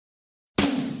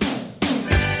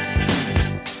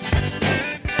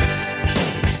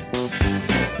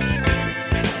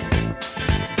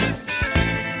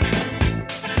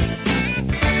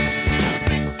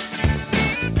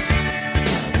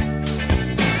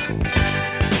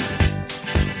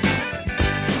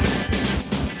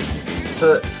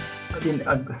So,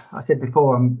 I said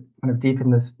before, I'm kind of deep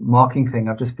in this marking thing.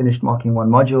 I've just finished marking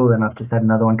one module, and I've just had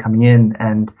another one coming in.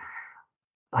 And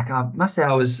like, I must say,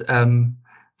 I was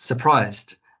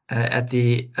surprised at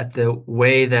the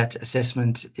way that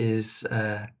assessment is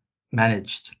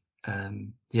managed.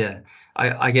 Yeah,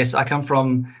 I guess I come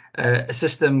from a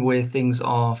system where things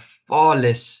are far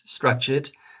less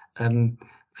structured.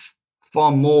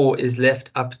 Far more is left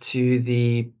up to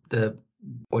the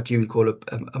what you would call a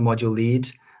module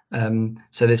lead.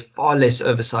 So there's far less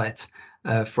oversight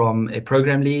from a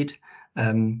program lead,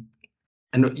 and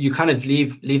you kind of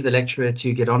leave the lecturer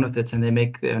to get on with it, and they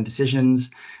make their own decisions.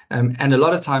 And a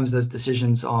lot of times those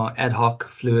decisions are ad hoc,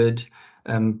 fluid,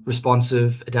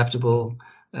 responsive, adaptable.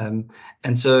 And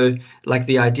so, like,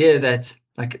 the idea that,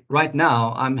 like, right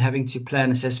now I'm having to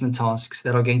plan assessment tasks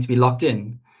that are going to be locked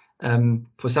in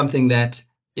for something that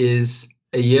is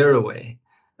a year away.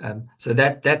 So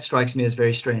that strikes me as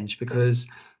very strange, because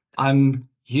I'm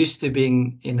used to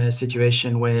being in a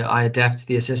situation where I adapt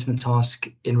the assessment task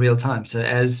in real time. So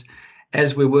as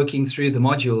we're working through the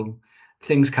module,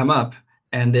 things come up,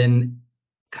 and then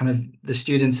kind of the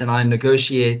students and I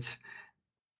negotiate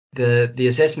the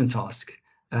assessment task,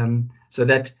 so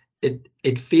that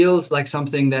it feels like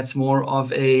something that's more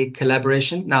of a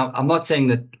collaboration. Now, I'm not saying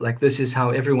that, like, this is how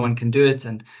everyone can do it.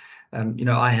 And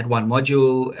I had one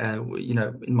module,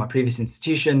 in my previous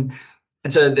institution,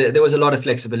 and so there was a lot of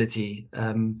flexibility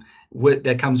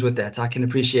that comes with that. I can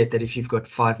appreciate that if you've got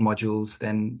 5 modules,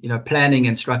 then planning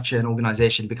and structure and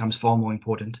organization becomes far more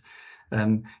important.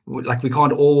 Like, we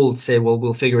can't all say, well,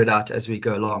 we'll figure it out as we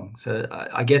go along. So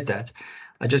I get that.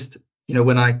 I just,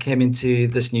 when I came into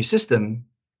this new system,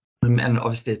 and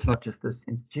obviously it's not just this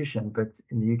institution, but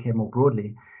in the UK more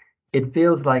broadly, it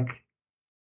feels like,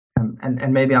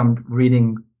 and maybe I'm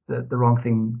reading the wrong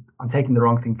thing, I'm taking the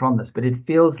wrong thing from this, but it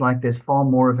feels like there's far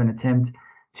more of an attempt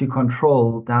to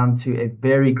control down to a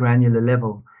very granular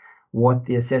level what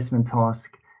the assessment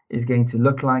task is going to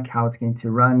look like, how it's going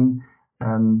to run,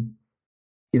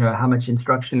 how much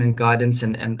instruction and guidance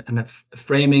and a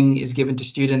framing is given to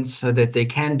students so that there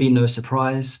can be no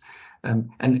surprise.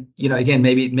 And again,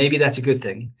 maybe that's a good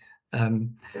thing.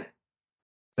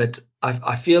 But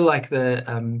I feel like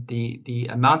the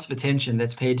amount of attention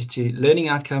that's paid to learning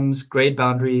outcomes, grade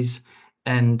boundaries,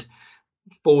 and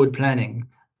forward planning,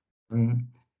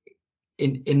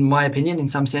 in my opinion, in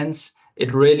some sense,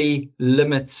 it really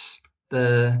limits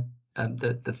the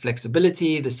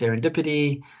flexibility, the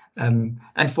serendipity, and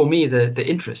for me, the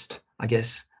interest, I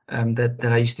guess, that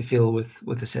I used to feel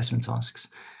with assessment tasks.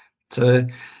 So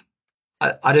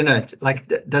I don't know. Like,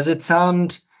 does it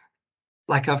sound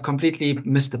like I've completely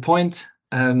missed the point?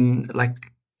 What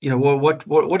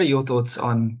are your thoughts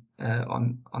on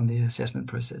the assessment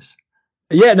process?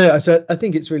 Yeah, no, so I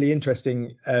think it's really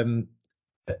interesting, and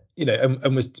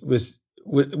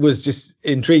was just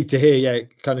intrigued to hear,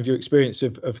 kind of your experience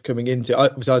of coming into.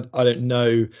 I don't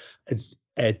know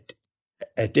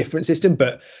a different system,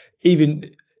 but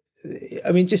even,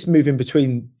 I mean, just moving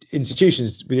between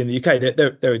institutions within the UK,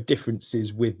 there are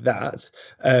differences with that.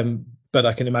 But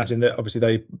I can imagine that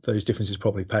obviously those differences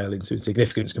probably pale into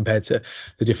insignificance compared to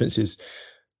the differences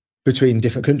between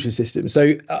different country systems.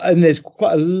 So, and there's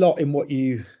quite a lot in what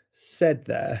you said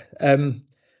there. I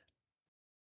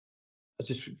was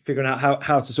just figuring out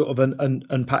how to sort of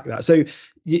unpack that. So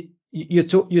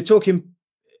you're talking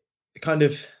kind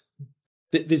of,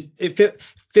 it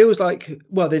feels like,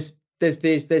 well, there's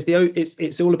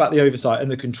it's all about the oversight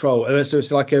and the control, and so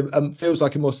it's like feels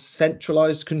like a more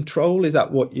centralized control. Is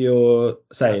that what you're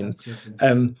saying?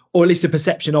 Or at least a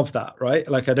perception of that, right?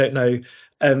 Like, I don't know,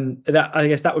 that, I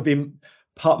guess that would be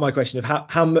part of my question of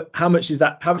how much does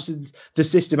the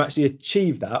system actually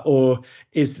achieve that, or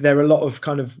is there a lot of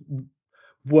kind of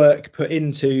work put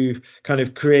into kind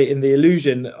of creating the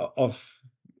illusion of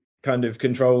kind of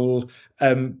control,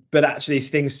 but actually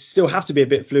things still have to be a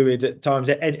bit fluid at times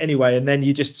anyway, and then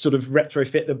you just sort of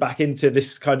retrofit them back into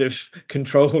this kind of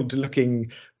controlled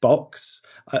looking box.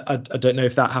 I don't know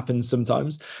if that happens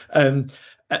sometimes, and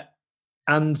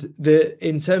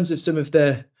in terms of some of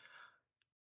the,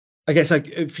 I guess,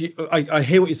 like, I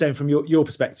hear what you're saying from your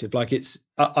perspective. Like, it's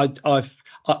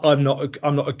I'm not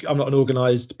an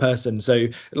organized person, so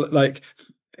like,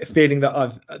 feeling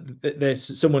that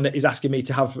there's someone that is asking me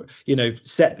to have,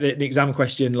 set the exam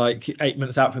question like 8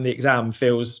 months out from the exam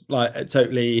feels like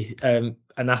totally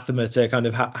anathema to kind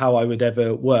of how I would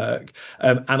ever work,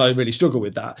 and I really struggle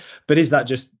with that. But is that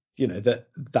just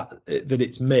that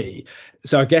it's me?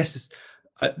 So I guess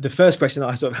the first question that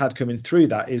I sort of had coming through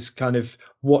that is kind of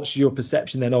what's your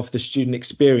perception then of the student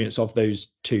experience of those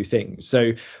two things?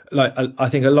 So like I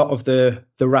think a lot of the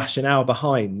rationale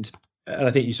behind, and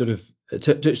I think you sort of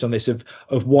touched on this, of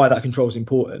why that control is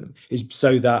important, is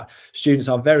so that students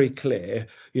are very clear,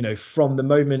 from the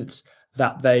moment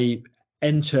that they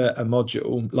enter a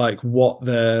module, like what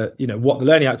the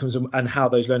learning outcomes and how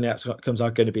those learning outcomes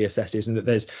are going to be assessed is, and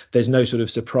that there's no sort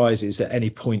of surprises at any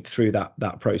point through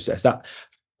that process. That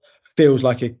feels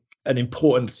like an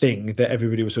important thing that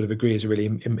everybody would sort of agree is a really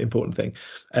important thing.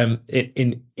 In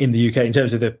the UK, in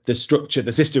terms of the structure,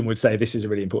 the system would say this is a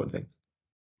really important thing.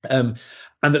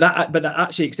 But that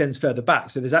actually extends further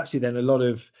back. So there's actually then a lot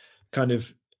of kind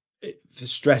of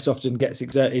stress often gets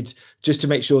exerted just to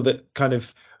make sure that kind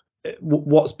of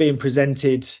what's being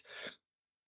presented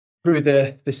through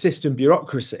the system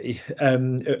bureaucracy.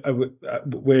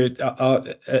 We're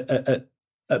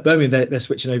at Birmingham, they're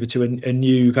switching over to a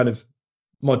new kind of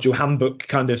module handbook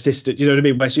kind of system, you know what I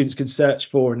mean, where students can search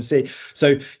for and see.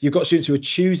 So you've got students who are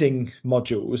choosing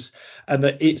modules, and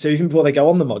so even before they go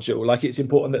on the module, like it's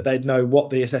important that they know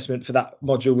what the assessment for that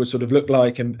module would sort of look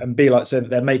like and be like, so that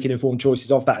they're making informed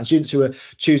choices of that. And students who are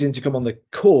choosing to come on the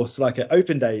course, like at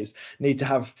Open Days, need to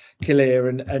have clear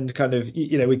and kind of,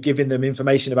 we're giving them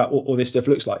information about what all this stuff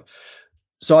looks like.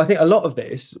 So I think a lot of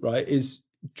this, right, is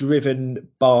driven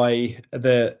by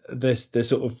the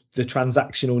sort of the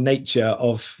transactional nature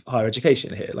of higher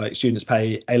education here. Like students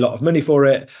pay a lot of money for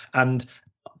it and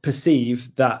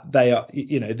perceive that they are,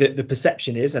 the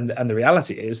perception is and the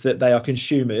reality is that they are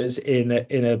consumers in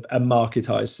a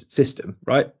marketized system,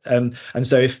 right? And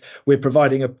so if we're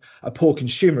providing a poor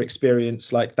consumer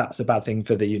experience, like that's a bad thing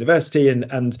for the university,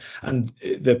 and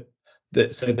the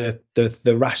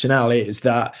rationale is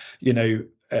that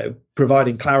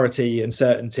providing clarity and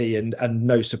certainty and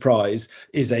no surprise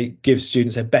gives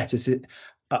students a better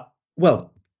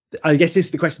I guess this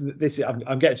is the question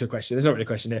I'm getting to a question. There's not really a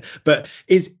question here, but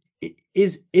is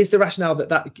the rationale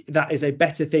that is a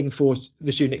better thing for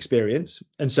the student experience,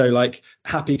 and so like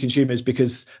happy consumers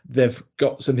because they've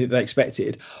got something that they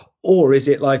expected, or is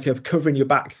it like a covering your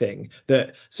back thing,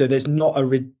 that so there's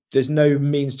no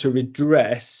means to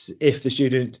redress if the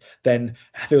student then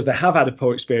feels they have had a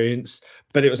poor experience,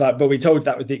 but it was like, but we told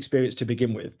that was the experience to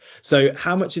begin with. So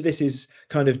how much of this is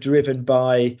kind of driven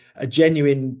by a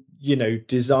genuine,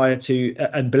 desire to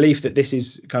and belief that this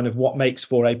is kind of what makes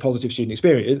for a positive student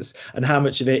experience, and how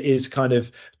much of it is kind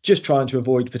of just trying to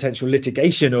avoid potential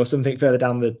litigation or something further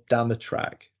down the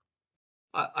track?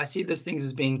 I see those things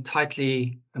as being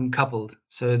tightly coupled.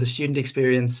 So the student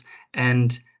experience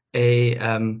and a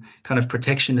kind of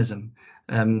protectionism.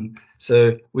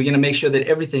 So we're going to make sure that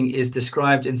everything is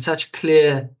described in such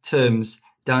clear terms,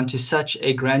 down to such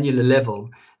a granular level,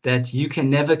 that you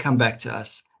can never come back to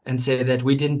us and say that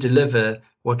we didn't deliver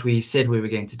what we said we were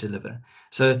going to deliver.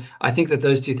 So I think that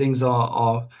those two things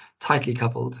are tightly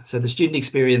coupled. So the student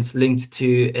experience linked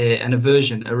to an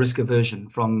aversion, a risk aversion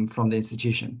from the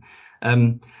institution.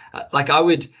 Like I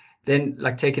would then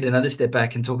like take it another step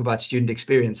back and talk about student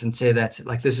experience and say that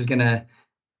like this is going to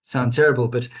sound terrible,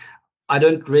 but I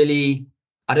don't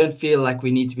feel like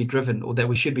we need to be driven, or that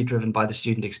we should be driven by the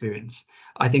student experience.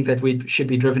 I think that we should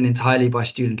be driven entirely by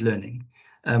student learning.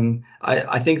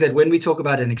 I think that when we talk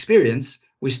about an experience,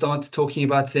 we start talking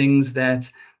about things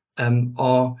that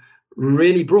are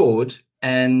really broad,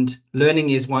 and learning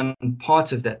is one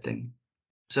part of that thing.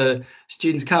 So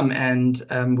students come and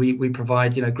we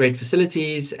provide, great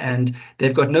facilities, and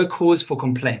they've got no cause for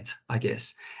complaint, I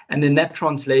guess. And then that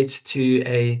translates to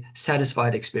a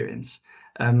satisfied experience.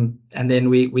 And then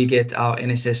we get our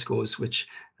NSS scores, which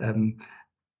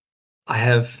I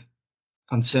have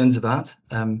concerns about,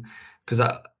 because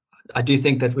I do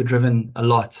think that we're driven a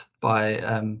lot by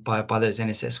those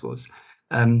NSS scores.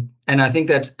 And I think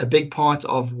that a big part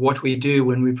of what we do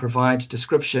when we provide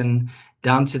description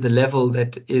down to the level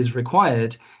that is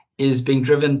required is being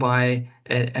driven by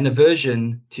an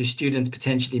aversion to students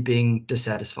potentially being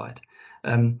dissatisfied.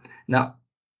 Now,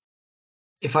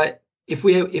 if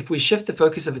we shift the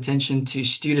focus of attention to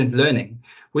student learning,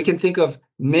 we can think of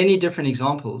many different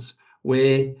examples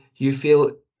where you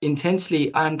feel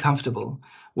intensely uncomfortable,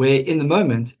 where in the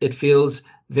moment it feels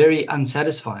very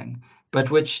unsatisfying, but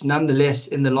which nonetheless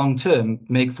in the long term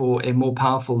make for a more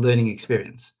powerful learning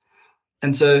experience.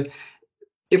 And so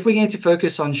if we're going to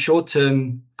focus on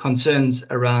short-term concerns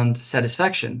around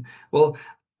satisfaction, well,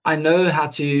 I know how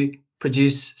to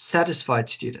produce satisfied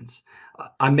students.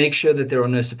 I make sure that there are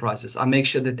no surprises. I make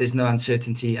sure that there's no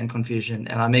uncertainty and confusion.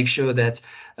 And I make sure that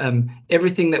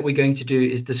everything that we're going to do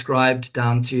is described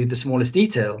down to the smallest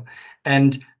detail.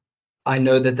 And I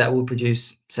know that will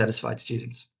produce satisfied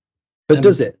students. But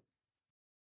does it?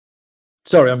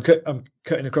 Sorry, I'm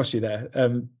cutting across you there.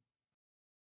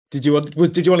 Did you want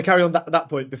to carry on that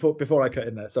point before I cut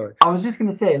in there? Sorry. I was just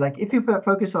going to say, like, if you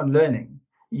focus on learning,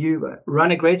 you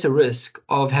run a greater risk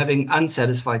of having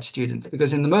unsatisfied students,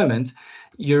 because in the moment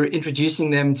you're introducing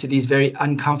them to these very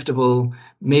uncomfortable,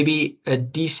 maybe a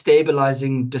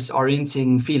destabilizing,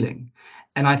 disorienting feeling.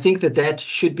 And I think that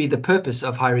should be the purpose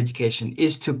of higher education,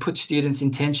 is to put students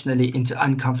intentionally into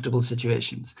uncomfortable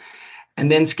situations,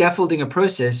 and then scaffolding a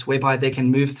process whereby they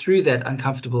can move through that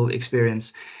uncomfortable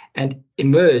experience and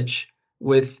emerge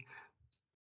with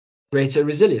greater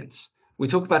resilience. We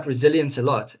talk about resilience a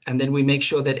lot, and then we make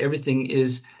sure that everything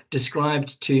is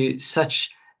described to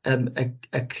such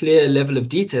a clear level of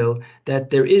detail that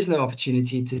there is no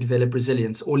opportunity to develop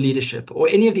resilience or leadership or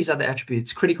any of these other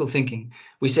attributes. Critical thinking.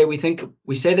 We say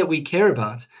that we care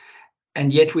about,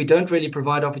 and yet we don't really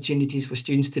provide opportunities for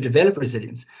students to develop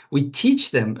resilience. We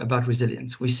teach them about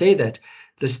resilience. We say that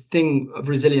this thing of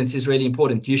resilience is really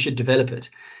important. You should develop it.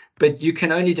 But you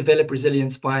can only develop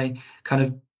resilience by kind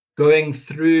of going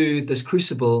through this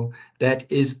crucible that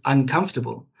is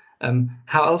uncomfortable.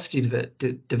 How else do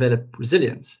you develop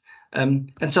resilience?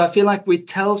 And so I feel like we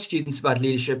tell students about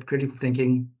leadership, critical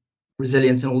thinking,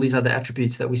 resilience, and all these other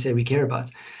attributes that we say we care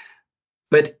about.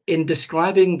 But in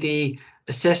describing the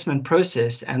assessment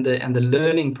process and the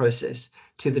learning process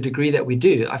to the degree that we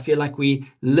do, I feel like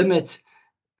we limit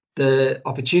the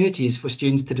opportunities for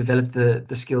students to develop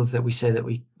the skills that we say that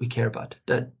we care about.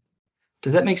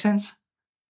 Does that make sense?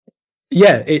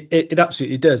 Yeah, it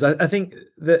absolutely does. I think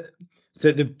that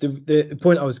the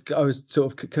point I was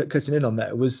sort of cutting in on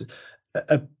there was,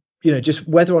 just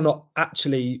whether or not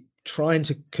actually trying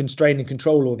to constrain and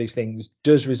control all these things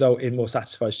does result in more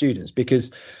satisfied students.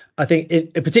 Because I think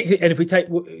particularly, and if we take,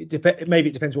 maybe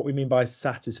it depends what we mean by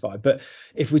satisfied, but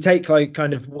if we take like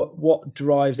kind of what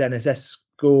drives NSS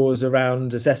scores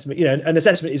around assessment, and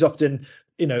assessment is often,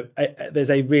 there's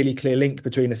a really clear link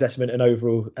between assessment and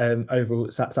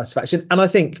overall satisfaction. And I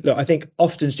think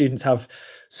often students have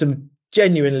some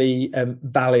genuinely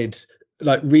valid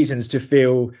reasons to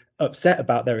feel upset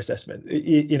about their assessment,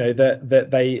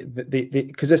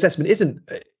 because assessment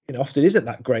often isn't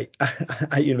that great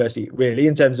at university, really,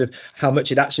 in terms of how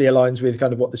much it actually aligns with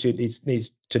kind of what the student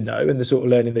needs to know and the sort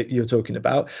of learning that you're talking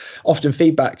about. Often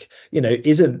feedback,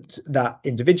 isn't that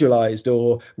individualized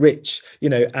or rich,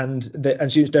 and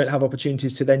students don't have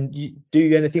opportunities to then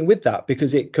do anything with that,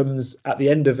 because it comes at the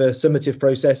end of a summative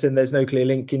process and there's no clear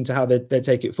link into how they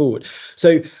take it forward.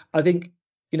 So I think,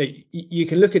 you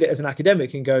can look at it as an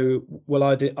academic and go, well,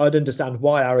 I'd understand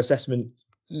why our assessment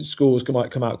scores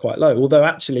might come out quite low. Although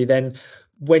actually then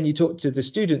when you talk to the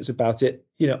students about it,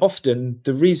 often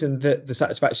the reason that the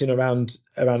satisfaction around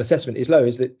assessment is low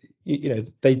is that,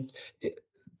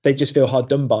 they just feel hard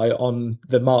done by on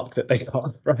the mark that they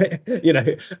got, right?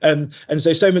 And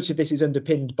so much of this is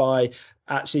underpinned by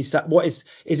actually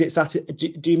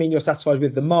do you mean you're satisfied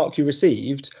with the mark you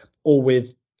received, or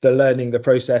with the learning, the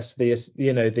process, the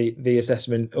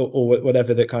assessment, or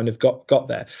whatever that kind of got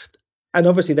there? And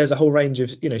obviously there's a whole range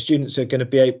of, students are going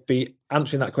to be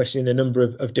answering that question in a number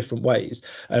of different ways.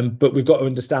 But we've got to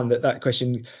understand that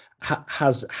question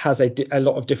has a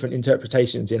lot of different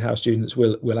interpretations in how students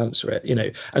will answer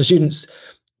it, and students,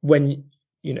 when,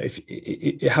 if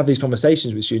you have these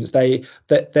conversations with students, they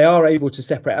are able to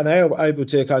separate, and they are able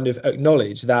to kind of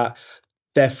acknowledge that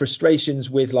their frustrations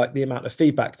with the amount of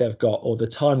feedback they've got or the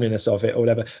timeliness of it or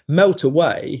whatever melt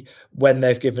away when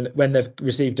they've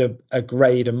received a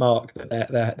grade, a mark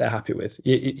that they're happy with,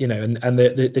 and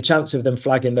the chance of them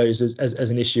flagging those as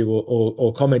an issue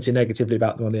or commenting negatively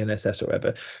about them on the NSS or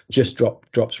whatever just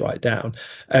drops right down.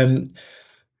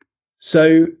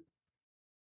 So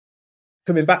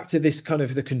coming back to this kind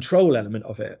of the control element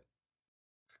of it,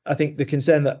 I think the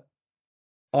concern that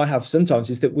I have sometimes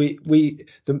is that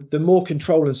the more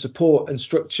control and support and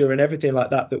structure and everything like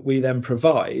that we then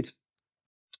provide,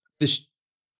 the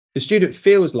student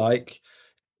feels like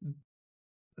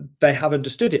they have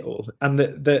understood it all, and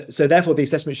so therefore the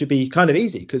assessment should be kind of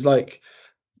easy, because I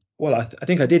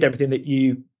think I did everything that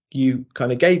you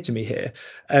kind of gave to me here,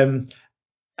 and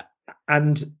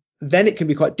then it can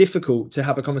be quite difficult to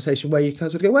have a conversation where you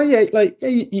kind of go, well,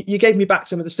 you gave me back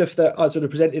some of the stuff that I sort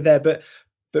of presented there, but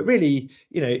really,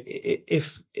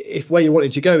 if where you're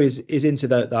wanting to go is into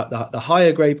the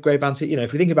higher grade answer,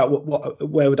 if we think about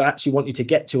where would I actually want you to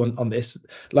get to on this,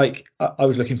 I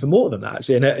was looking for more than that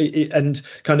actually, and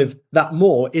kind of that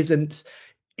more isn't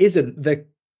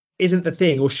isn't the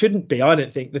thing, or shouldn't be, I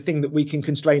don't think, the thing that we can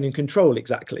constrain and control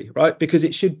exactly, right? Because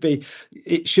it should be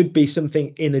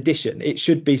something in addition. It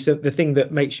should be the thing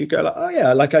that makes you go like, oh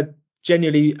yeah, like I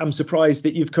genuinely am surprised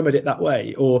that you've come at it that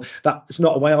way, or that's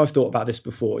not a way I've thought about this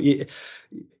before. You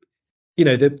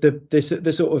know,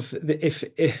 the sort of the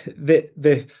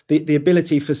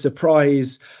ability for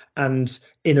surprise and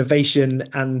innovation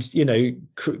and, you know,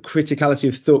 criticality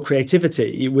of thought,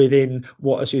 creativity within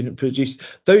what a student produces,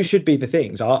 those should be the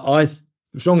things I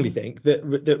strongly think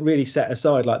that really set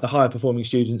aside like the higher performing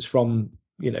students from,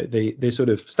 you know, the sort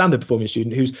of standard performing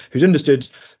student who's understood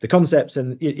the concepts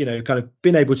and, you know, kind of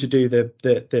been able to do the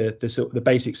sort of the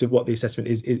basics of what the assessment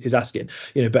is asking,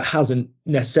 you know, but hasn't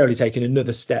necessarily taken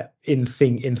another step in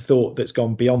thought that's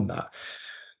gone beyond that.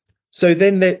 So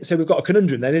then so we've got a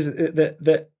conundrum then, isn't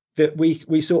it, that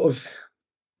we sort of,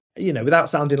 you know, without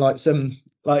sounding like some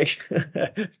like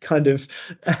kind of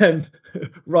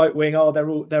right wing,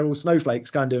 they're all snowflakes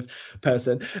kind of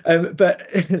person, but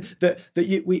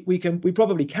we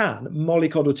probably can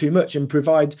mollycoddle too much and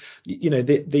provide, you know,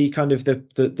 the kind of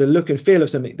the look and feel of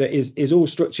something that is all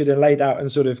structured and laid out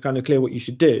and sort of kind of clear what you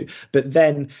should do, but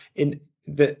then you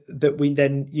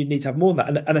need to have more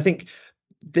than that, and I think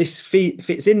this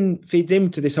feeds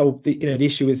into this whole, you know, the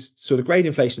issue with sort of grade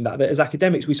inflation, that as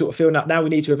academics we sort of feel now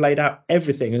we need to have laid out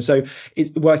everything, and so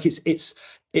it's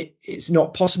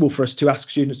not possible for us to ask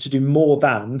students to do more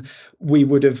than we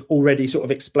would have already sort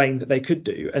of explained that they could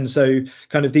do. And so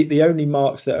kind of the only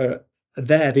marks that are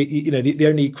there, the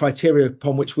only criteria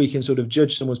upon which we can sort of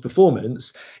judge someone's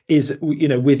performance is, you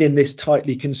know, within this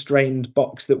tightly constrained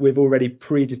box that we've already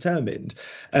predetermined,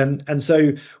 and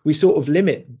so we sort of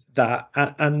limit that,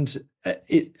 and as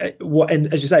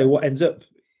you say, what ends up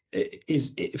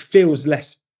is it feels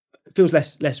less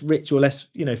rich, or less,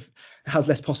 you know, has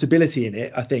less possibility in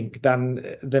it, I think, than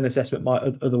assessment might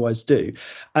otherwise do,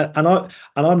 and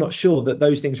I'm not sure that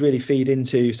those things really feed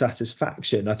into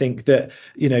satisfaction. I think that,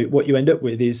 you know, what you end up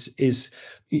with is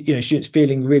you know, students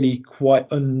feeling really quite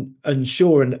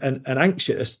unsure and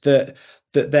anxious that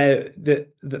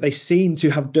they seem to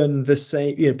have done the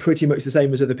same, you know, pretty much the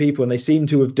same as other people, and they seem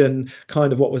to have done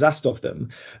kind of what was asked of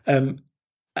them, and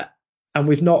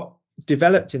we've not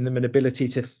developed in them an ability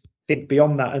to think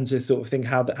beyond that and to sort of think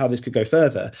how this could go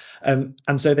further, and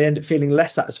so they end up feeling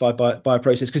less satisfied by a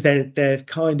process because they're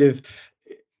kind of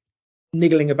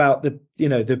niggling about the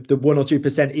 1 or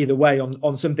 2% either way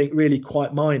on something really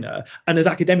quite minor. And as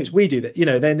academics we do that, you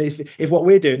know, then if what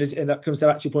we're doing is, and that comes to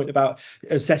the actual point about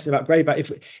assessing about grade, but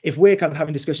if we're kind of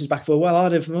having discussions back and forth, well, I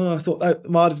thought that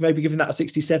I'd have maybe given that a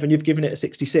 67, you've given it a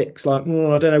 66, like, I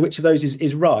don't know which of those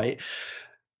is right.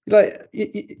 Like,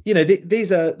 you know,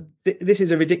 this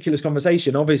is a ridiculous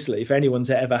conversation, obviously, for anyone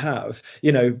to ever have,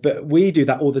 you know, but we do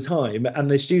that all the time, and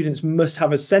the students must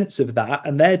have a sense of that,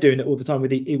 and they're doing it all the time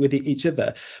with each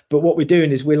other. But what we're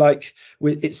doing is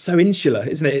it's so insular,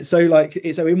 isn't it? It's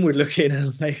so inward looking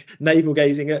and like navel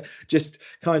gazing at just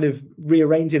kind of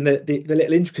rearranging the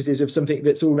little intricacies of something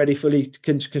that's already fully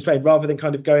constrained, rather than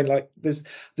kind of going like there's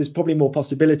probably more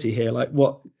possibility here, like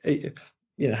what, you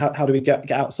know, how do we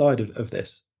get outside of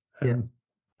this? Yeah,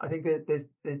 I think that there's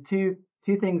two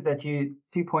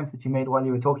points that you made while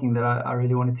you were talking that I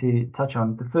really wanted to touch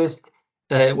on. The first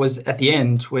was at the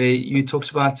end, where you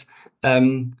talked about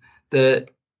the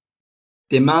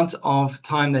amount of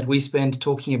time that we spend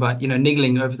talking about, you know,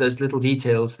 niggling over those little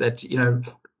details that, you know,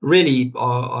 really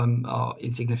are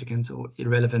insignificant or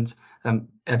irrelevant,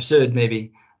 absurd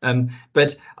maybe.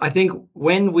 But I think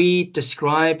when we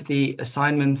describe the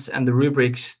assignments and the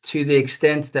rubrics to the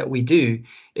extent that we do,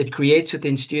 it creates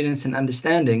within students an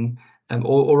understanding,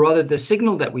 or rather the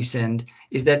signal that we send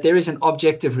is that there is an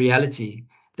objective reality,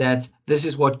 that this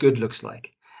is what good looks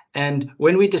like. And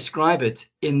when we describe it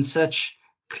in such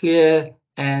clear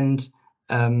and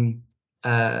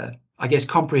I guess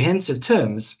comprehensive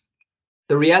terms,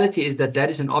 the reality is that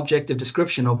is an objective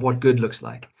description of what good looks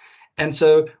like. And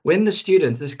so when the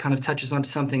student, this kind of touches onto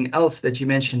something else that you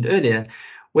mentioned earlier,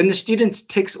 when the student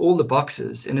ticks all the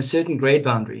boxes in a certain grade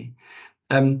boundary,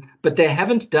 but they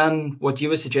haven't done what you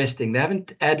were suggesting, they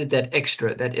haven't added that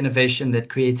extra, that innovation, that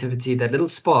creativity, that little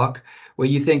spark where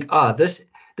you think, this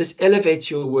elevates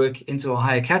your work into a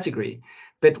higher category.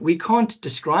 But we can't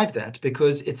describe that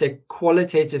because it's a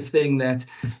qualitative thing that,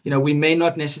 you know, we may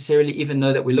not necessarily even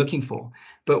know that we're looking for.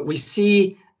 But we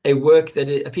see a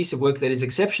piece of work that is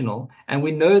exceptional, and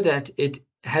we know that it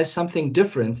has something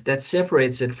different that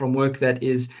separates it from work that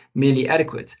is merely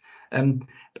adequate. And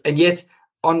yet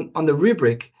on the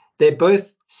rubric, they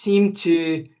both seem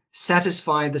to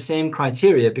satisfy the same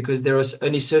criteria because there are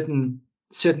only certain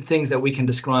certain things that we can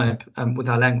describe with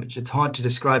our language. It's hard to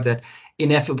describe that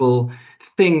ineffable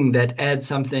thing that adds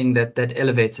something that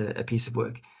elevates a piece of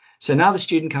work. So now the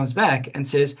student comes back and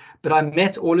says, but I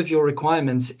met all of your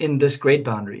requirements in this grade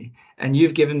boundary, and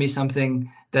you've given me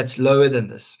something that's lower than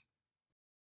this.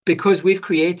 Because we've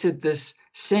created this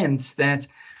sense that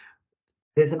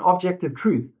there's an objective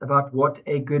truth about what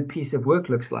a good piece of work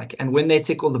looks like. And when they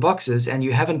tick all the boxes and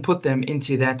you haven't put them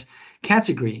into that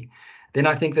category, then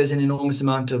I think there's an enormous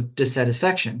amount of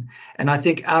dissatisfaction. And I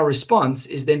think our response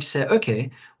is then to say,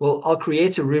 okay, well, I'll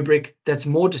create a rubric that's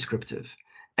more descriptive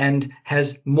and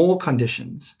has more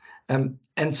conditions. And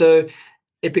so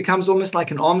it becomes almost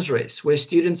like an arms race where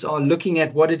students are looking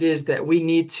at what it is that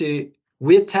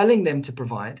we're telling them to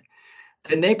provide,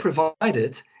 then they provide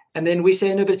it, and then we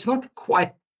say, no, but it's not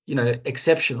quite,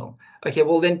 exceptional. Okay,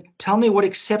 well then tell me what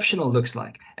exceptional looks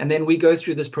like. And then we go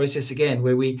through this process again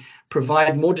where we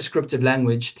provide more descriptive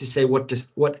language to say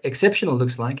what exceptional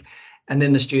looks like. And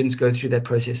then the students go through that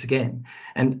process again.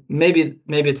 And maybe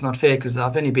it's not fair because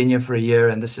I've only been here for a year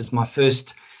and this is my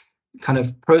first kind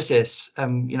of process,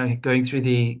 going through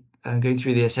the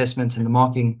assessment and the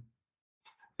marking.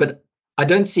 But I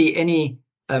don't see any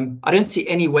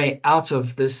way out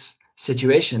of this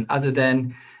situation other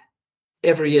than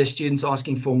every year students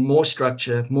asking for more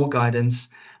structure, more guidance,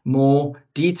 more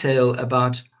detail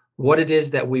about what it is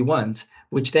that we want,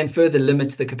 which then further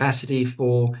limits the capacity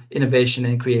for innovation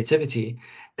and creativity.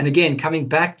 And again, coming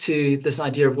back to this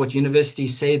idea of what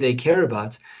universities say they care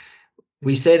about,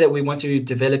 we say that we want to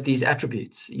develop these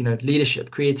attributes,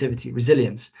 leadership, creativity,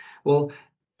 resilience. Well,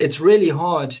 it's really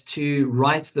hard to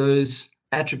write those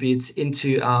attributes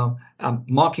into our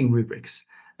marking rubrics.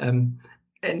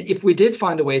 And if we did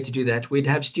find a way to do that, we'd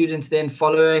have students then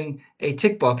following a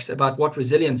tick box about what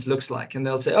resilience looks like. And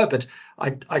they'll say, oh, but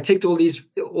I ticked all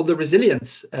the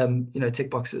resilience,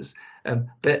 tick boxes.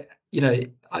 But,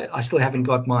 I still haven't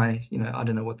got my, I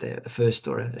don't know what they're, a first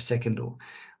or a second, or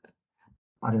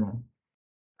I don't know.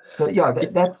 So, yeah,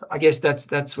 I guess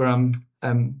that's where I'm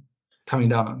coming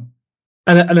down on.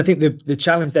 And I think the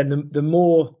challenge then, the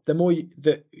more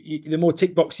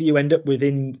tick boxy you end up with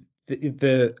in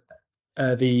the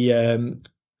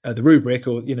rubric,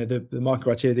 or the marking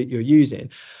criteria that you're using,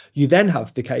 you then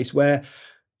have the case where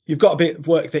you've got a bit of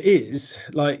work that is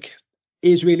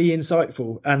really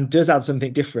insightful and does add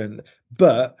something different,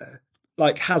 but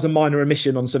has a minor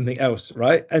omission on something else,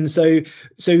 right? And so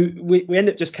we end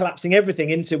up just collapsing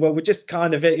everything into, well, we're just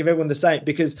kind of give everyone the same,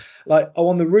 because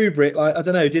on the rubric, I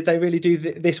don't know, did they really do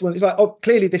this one? It's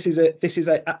clearly this is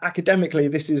academically,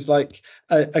 this is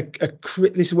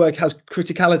this work has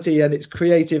criticality and it's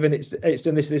creative and it's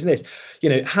done this and this.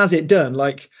 Has it done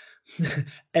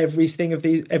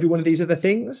every one of these other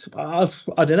things? I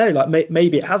don't know,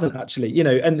 maybe it hasn't actually,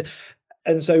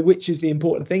 and so which is the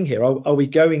important thing here? Are we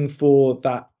going for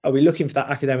that? Are we looking for that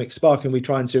academic spark and we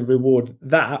trying to reward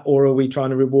that, or are we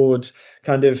trying to reward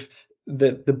kind of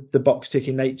the box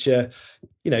ticking nature?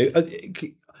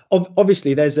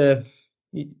 Obviously there's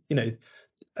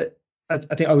I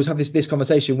think I always have this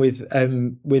conversation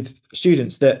with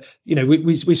students that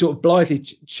we sort of blithely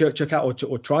chuck out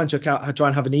or try and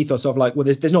have an ethos of well,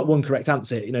 there's not one correct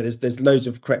answer. There's loads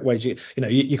of correct ways. You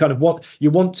kind of want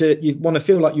to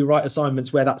feel like you write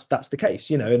assignments where that's the case.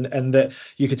 And that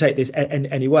you could take this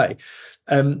any way.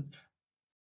 And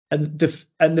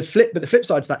the flip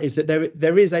side to that is that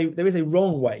there is a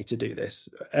wrong way to do this.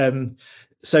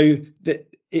 So that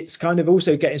it's kind of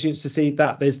also getting students to see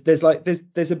that there's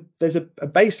a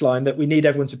baseline that we need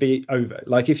everyone to be over.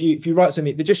 If you write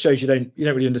something that just shows you don't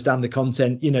really understand the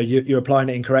content, you're applying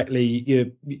it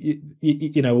incorrectly,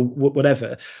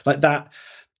 whatever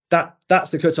that's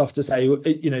the cutoff to say,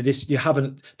 this, you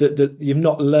haven't, that you've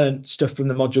not learned stuff from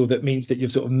the module that means that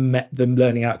you've sort of met the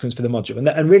learning outcomes for the module.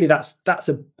 And really that's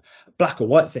a black or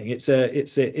white thing. It's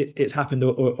happened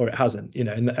or it hasn't,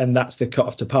 and that's the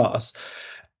cutoff to pass.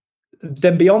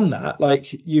 Then beyond that,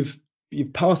 you've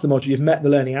passed the module, you've met the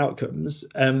learning outcomes,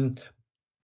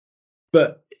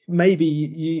 but maybe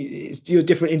you're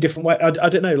different in different ways. I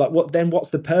don't know,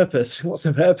 what's the purpose? What's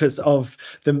the purpose of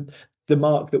the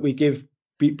mark that we give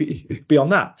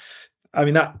beyond that? I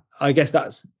mean, I guess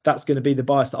that's going to be the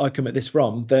bias that I come at this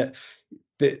from, that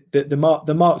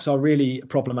the marks are really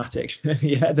problematic.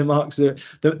 Yeah,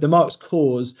 the marks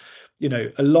cause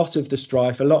a lot of the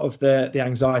strife, a lot of the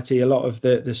anxiety, a lot of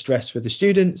the stress for the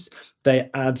students. They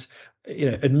add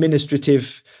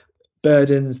administrative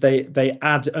burdens. They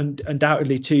add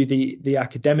undoubtedly to the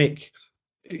academic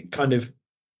kind of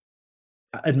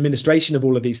administration of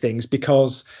all of these things,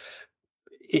 because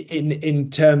in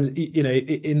terms,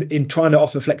 in trying to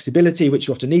offer flexibility, which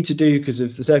you often need to do because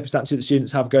of the circumstances that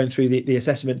students have going through the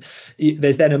assessment,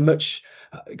 there's then a much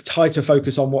tighter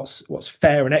focus on what's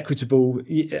fair and equitable,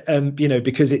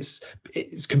 because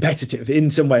it's competitive in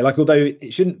some way. Like, although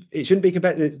it shouldn't be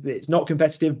competitive, it's not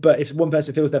competitive. But if one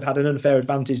person feels they've had an unfair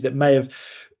advantage that may have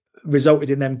resulted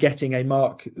in them getting a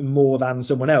mark more than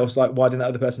someone else, like, why didn't that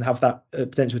other person have that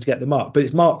potential to get the mark? But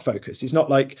it's mark focused. It's not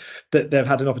like that they've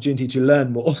had an opportunity to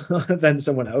learn more than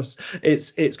someone else.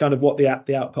 It's kind of what the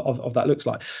output of that looks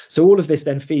like. So all of this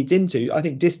then feeds into, I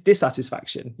think,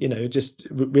 dissatisfaction, just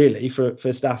really for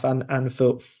staff and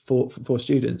for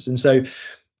students. And so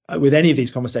with any of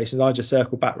these conversations, I just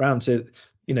circle back round to,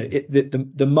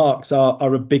 the marks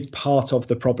are a big part of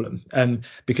the problem,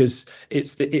 because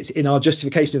it's in our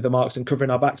justification of the marks and covering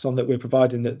our backs on that we're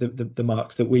providing the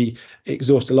marks that we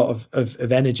exhaust a lot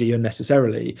of energy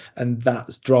unnecessarily, and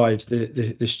that drives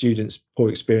the students' poor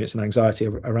experience and anxiety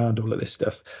around all of this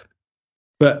stuff.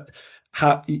 But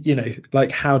how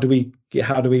do we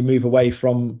move away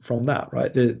from that,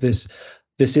 right?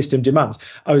 The system demands.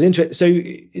 I was interested.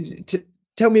 So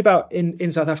tell me about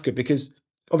in South Africa, because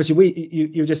obviously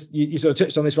you sort of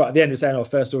touched on this right at the end of saying,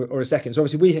 first or a second. So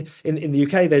obviously we in the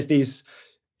UK, there's these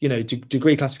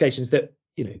degree classifications that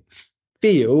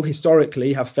feel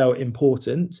historically have felt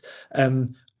important.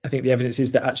 I think the evidence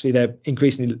is that actually they're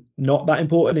increasingly not that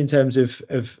important in terms of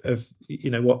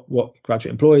what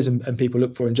graduate employers and people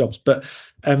look for in jobs. But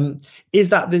does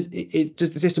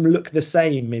the system look the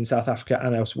same in South Africa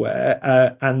and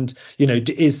elsewhere? And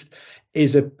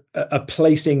is a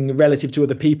placing relative to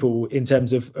other people in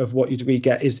terms of what your degree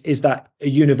get, is that a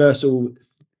universal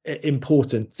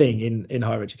important thing in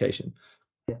higher education?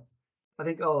 Yeah, I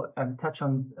think I'll touch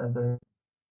on the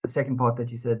second part that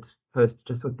you said first,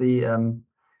 just with the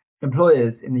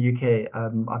employers in the UK.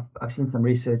 I've seen some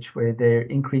research where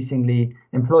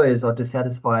employers are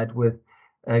dissatisfied with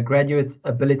graduates'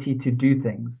 ability to do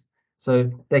things.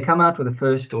 So they come out with a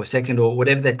first or second or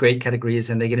whatever that grade category is,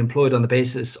 and they get employed on the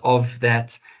basis of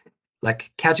that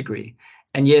category.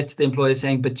 And yet the employer is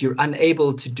saying, but you're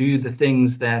unable to do the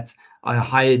things that I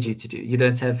hired you to do. You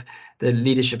don't have the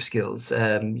leadership skills.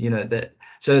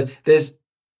 So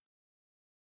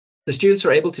the students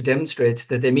are able to demonstrate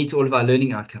that they meet all of our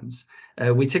learning outcomes.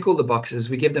 We tick all the boxes,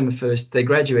 we give them a first, they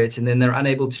graduate, and then they're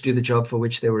unable to do the job for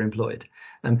which they were employed.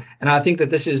 And I think that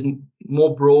this is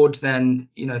more broad than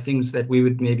things that we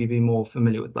would maybe be more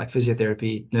familiar with, like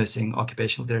physiotherapy, nursing,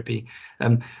 occupational therapy.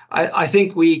 I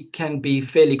think we can be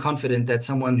fairly confident that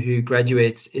someone who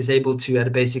graduates is able to, at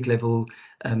a basic level,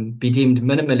 be deemed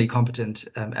minimally competent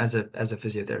as a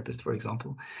physiotherapist, for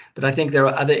example. But I think there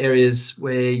are other areas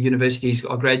where universities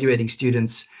are graduating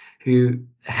students who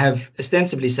have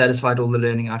ostensibly satisfied all the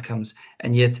learning outcomes,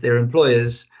 and yet their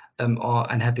employers are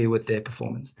unhappy with their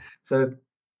performance. So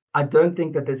I don't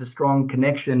think that there's a strong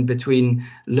connection between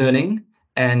learning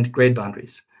and grade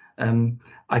boundaries.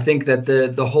 I think that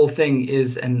the whole thing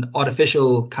is an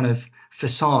artificial kind of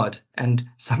facade, and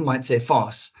some might say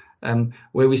farce,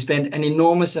 where we spend an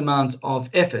enormous amount of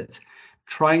effort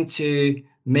trying to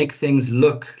make things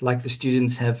look like the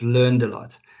students have learned a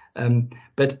lot.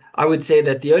 But I would say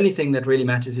that the only thing that really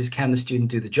matters is, can the student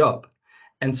do the job?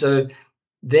 And so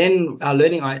then our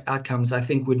learning outcomes, I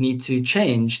think, would need to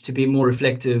change to be more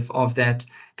reflective of that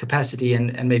capacity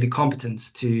and maybe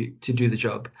competence to do the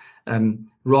job,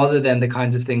 rather than the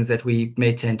kinds of things that we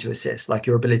may tend to assess, like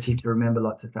your ability to remember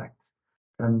lots of facts.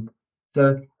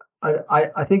 So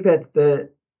I think that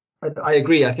I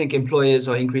agree. I think employers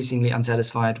are increasingly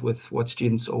unsatisfied with what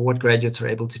students or what graduates are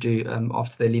able to do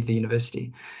after they leave the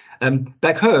university.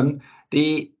 Back home,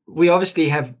 we obviously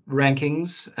have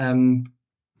rankings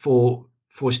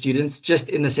for students, just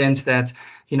in the sense that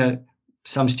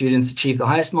some students achieve the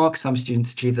highest mark, some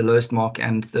students achieve the lowest mark,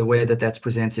 and the way that that's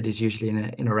presented is usually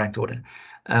in a ranked order.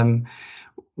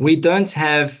 We don't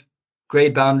have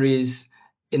grade boundaries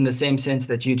in the same sense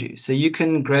that you do. So you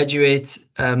can graduate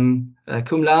cum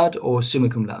laude or summa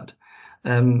cum laude.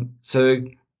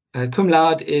 Cum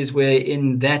laude is where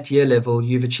in that year level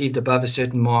you've achieved above a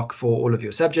certain mark for all of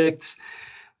your subjects.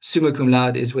 Summa cum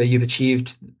laude is where you've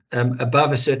achieved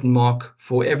above a certain mark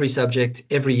for every subject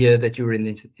every year that you were in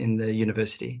the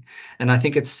university. And I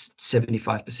think it's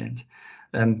 75%.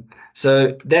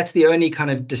 So that's the only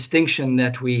kind of distinction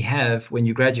that we have when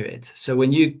you graduate. So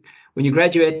when you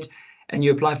graduate and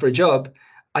you apply for a job,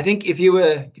 I think if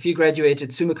you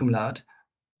graduated summa cum laude,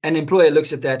 an employer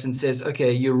looks at that and says,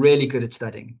 okay, you're really good at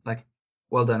studying. Like,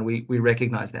 well done, we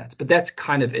recognize that. But that's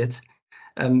kind of it.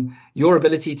 Your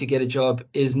ability to get a job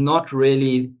is not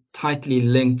really tightly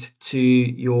linked to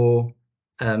your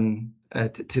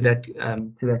to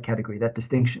that category, that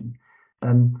distinction.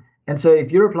 And so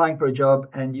if you're applying for a job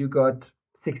and you got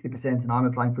 60% and I'm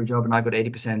applying for a job and I got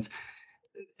 80%,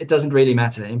 it doesn't really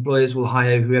matter. Employers will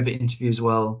hire whoever interviews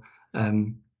well.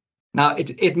 Now,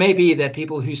 it may be that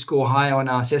people who score high on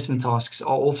our assessment tasks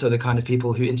are also the kind of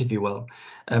people who interview well,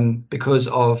 because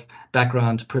of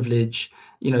background, privilege,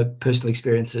 personal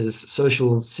experiences,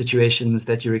 social situations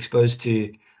that you're exposed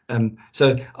to.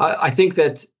 So I think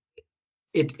that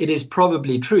it is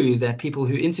probably true that people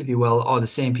who interview well are the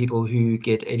same people who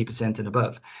get 80% and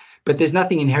above. But there's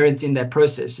nothing inherent in that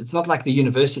process. It's not like the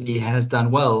university has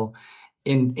done well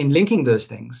in linking those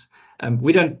things.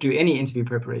 We don't do any interview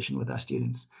preparation with our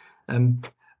students.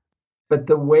 But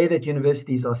the way that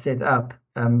universities are set up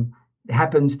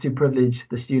happens to privilege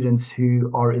the students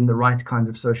who are in the right kinds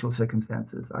of social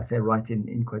circumstances. I say right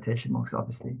in quotation marks,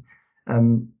 obviously.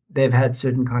 They've had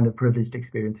certain kind of privileged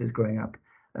experiences growing up.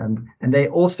 And they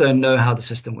also know how the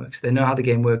system works. They know how the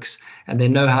game works, and they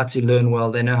know how to learn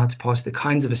well. They know how to pass the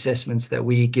kinds of assessments that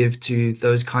we give to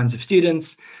those kinds of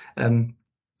students.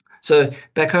 So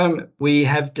back home, we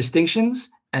have distinctions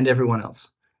and everyone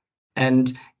else.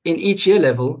 And in each year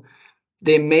level,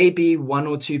 there may be one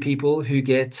or two people who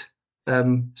get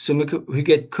cum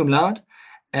laude,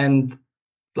 and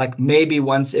like maybe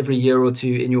once every year or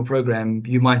two in your program,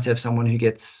 you might have someone who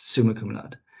gets summa cum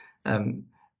laude.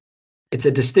 It's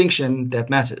a distinction that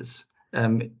matters,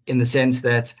 in the sense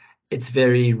that it's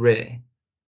very rare.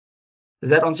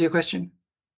 Does that answer your question?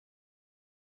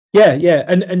 Yeah.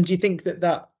 And do you think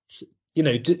that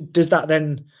does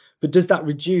that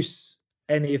reduce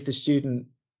any of the student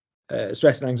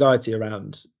stress and anxiety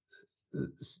around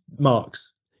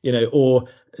marks, or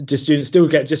do students still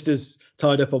get just as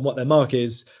tied up on what their mark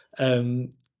is,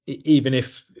 even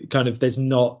if kind of there's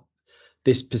not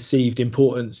this perceived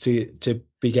importance to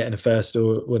be getting a first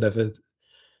or whatever?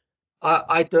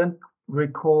 I don't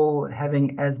recall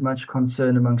having as much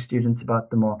concern among students about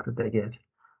the mark that they get,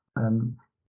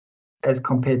 as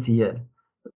compared to year.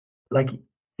 Like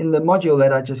in the module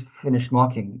that I just finished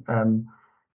marking,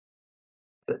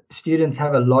 students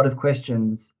have a lot of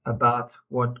questions about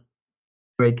what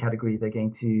grade category they're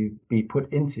going to be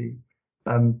put into,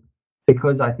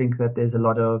 because I think that there's a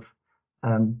lot of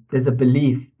there's a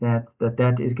belief that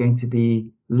is going to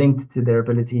be linked to their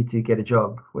ability to get a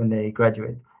job when they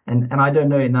graduate, and I don't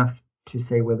know enough to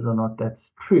say whether or not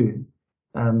that's true,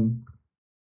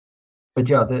 but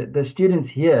yeah, the students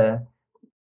here,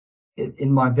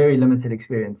 in my very limited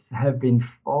experience, have been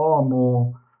far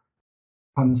more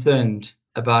concerned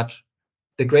about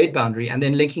the grade boundary and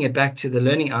then linking it back to the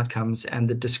learning outcomes and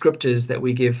the descriptors that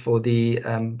we give for the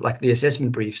like the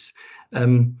assessment briefs.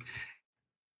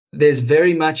 There's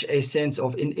very much a sense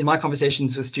of, in my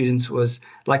conversations with students, was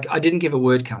like, I didn't give a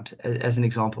word count as an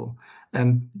example,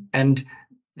 and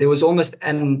there was almost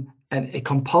a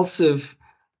compulsive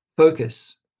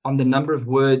focus on the number of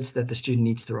words that the student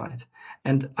needs to write.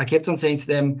 And I kept on saying to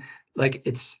them, like,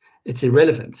 it's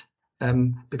irrelevant,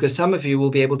 because some of you will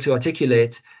be able to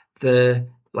articulate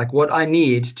what I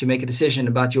need to make a decision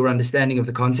about your understanding of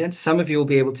the content. Some of you will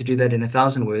be able to do that in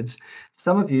 1,000 words.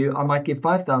 Some of you, I might give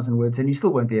 5,000 words and you still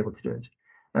won't be able to do it.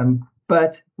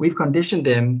 But we've conditioned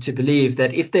them to believe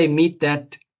that if they meet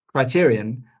that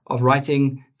criterion of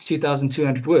writing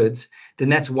 2,200 words, then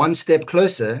that's one step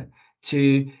closer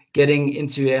to getting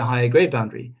into a higher grade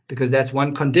boundary, because that's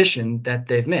one condition that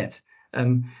they've met.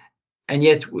 And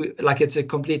yet, it's a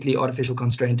completely artificial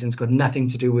constraint, and it's got nothing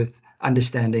to do with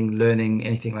understanding, learning,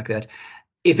 anything like that.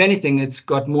 If anything, it's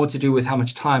got more to do with how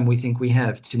much time we think we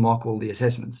have to mark all the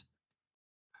assessments.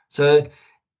 So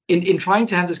in trying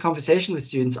to have this conversation with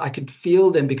students, I could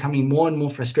feel them becoming more and more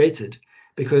frustrated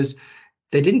because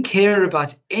they didn't care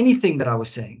about anything that I was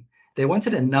saying. They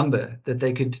wanted a number that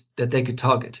they could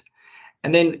target,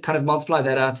 and then kind of multiply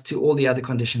that out to all the other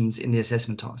conditions in the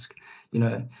assessment task.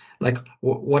 Like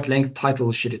what length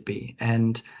title should it be?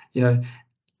 And,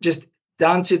 just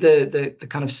down to the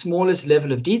kind of smallest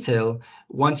level of detail,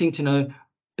 wanting to know,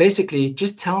 basically,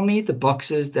 just tell me the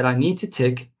boxes that I need to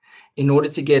tick in order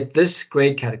to get this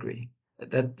grade category.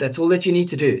 That's all that you need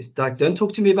to do. Like, don't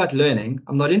talk to me about learning.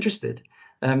 I'm not interested.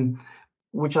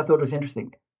 Which I thought was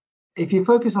interesting. If you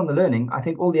focus on the learning, I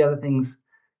think all the other things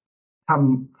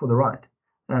come for the right.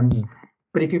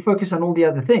 But if you focus on all the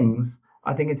other things,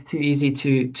 I think it's too easy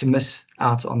to miss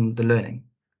out on the learning.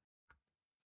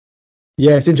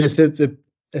 Yeah, it's interesting. The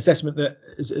assessment that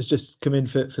has just come in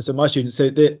for some of my students. So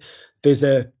there's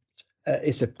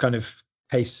it's a kind of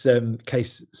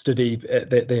case study.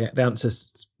 They answer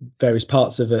various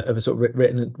parts of a sort of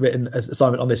written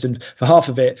assignment on this, and for half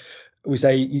of it, we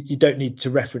say you don't need to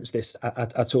reference this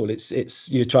at all.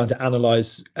 It's you're trying to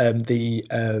analyze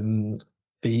the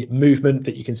movement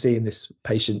that you can see in this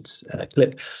patient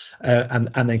clip,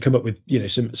 and then come up with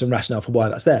some rationale for why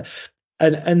that's there.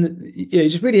 And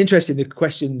it's just really interesting, the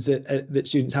questions that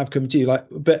students have come to you, like,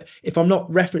 but if I'm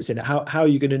not referencing it, how are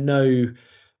you going to know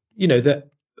that,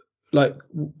 like,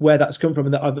 where that's come from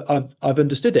and that I've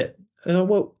understood it? And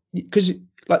well, because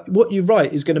like what you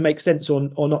write is going to make sense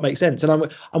or not make sense.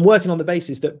 And I'm working on the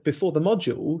basis that before the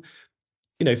module,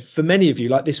 for many of you,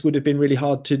 like, this would have been really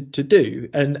hard to do.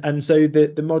 And so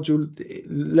the module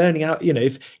learning out,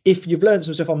 if you've learned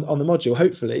some stuff on the module,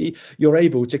 hopefully you're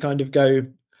able to kind of go,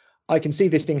 I can see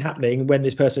this thing happening when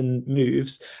this person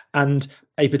moves, and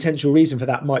a potential reason for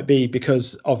that might be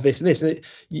because of this and this. And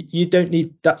you don't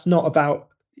need, that's not about,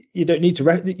 you don't need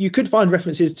to, you could find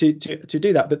references to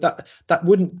do that, but that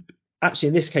wouldn't actually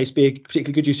in this case be a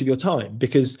particularly good use of your time,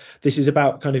 because this is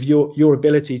about kind of your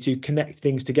ability to connect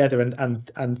things together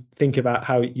and think about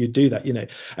how you do that.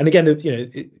 And again,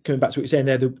 coming back to what you're saying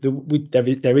there,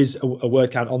 there is a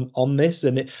word count on this,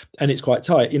 and it's quite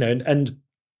tight, and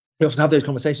we often have those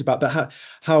conversations about, but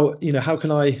how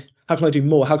can I do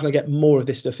more? How can I get more of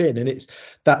this stuff in? And it's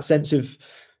that sense of,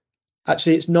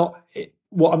 actually, it's not,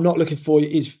 what I'm not looking for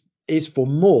is for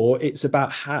more. It's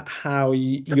about how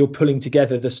you're pulling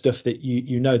together the stuff that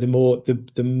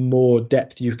the more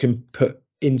depth you can put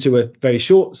into a very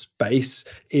short space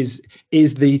is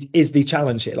the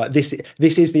challenge here. Like, this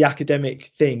is the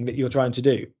academic thing that you're trying to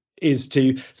do, is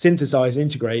to synthesize,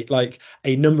 integrate like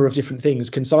a number of different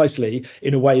things concisely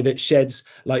in a way that sheds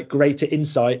like greater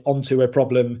insight onto a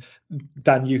problem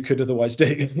than you could otherwise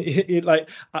do. Like,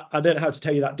 I don't know how to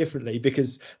tell you that differently,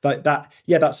 because like that,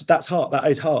 that's hard. That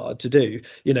is hard to do,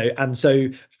 and so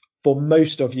for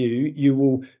most of you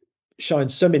will shine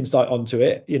some insight onto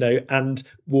it, and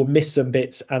will miss some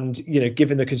bits, and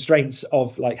given the constraints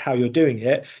of like how you're doing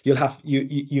it,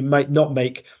 you might not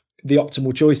make the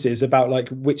optimal choices about like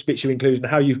which bits you include and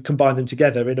how you combine them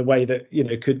together in a way that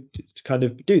could kind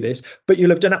of do this, but you'll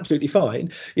have done absolutely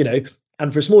fine.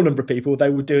 And for a small number of people,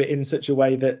 they will do it in such a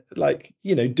way that, like,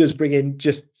 does bring in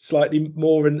just slightly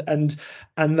more, and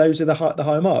those are the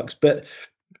higher marks. But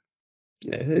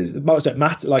the marks don't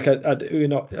matter. Like, I don't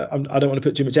want to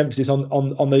put too much emphasis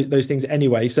on those things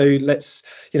anyway. So let's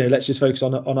just focus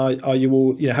on are you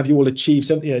all, have you all achieved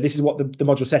something? This is what the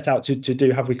module set out to do.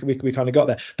 Have we kind of got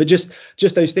there? But just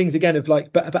those things again of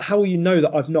like, but how will you know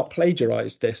that I've not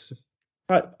plagiarized this?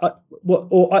 Right.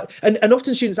 And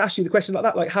often students ask you the question like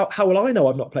that, like, how will I know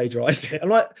I've not plagiarized it? I'm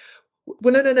like,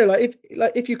 well, no. Like,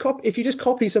 if you just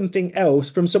copy something else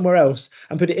from somewhere else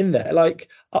and put it in there, like,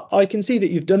 I can see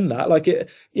that you've done that. Like,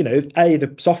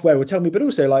 the software will tell me, but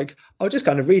also like, I'll just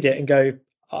kind of read it and go,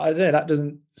 I don't know, that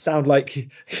doesn't sound like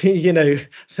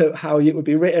how it would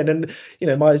be written, and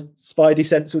my spidey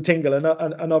sense will tingle, and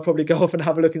I'll probably go off and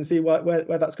have a look and see where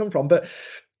that's come from. But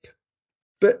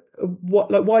what,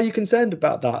 like, why are you concerned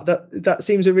about that? That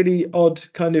seems a really odd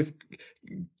kind of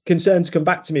concern to come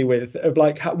back to me with, of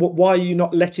like, why are you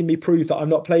not letting me prove that I'm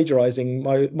not plagiarizing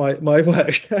my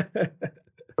work?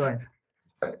 Right.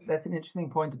 That's an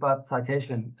interesting point about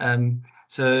citation. I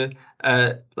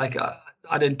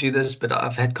don't do this, but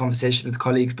I've had conversations with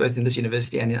colleagues both in this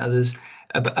university and in others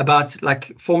about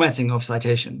like formatting of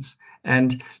citations,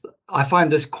 and I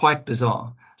find this quite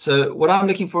bizarre. So what I'm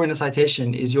looking for in a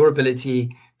citation is your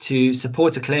ability to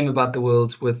support a claim about the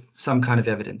world with some kind of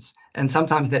evidence. And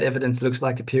sometimes that evidence looks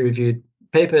like a peer-reviewed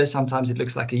paper, sometimes it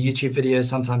looks like a YouTube video,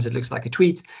 sometimes it looks like a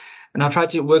tweet. And I've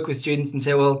tried to work with students and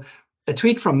say, well, a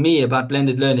tweet from me about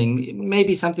blended learning may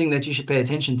be something that you should pay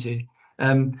attention to.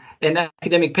 An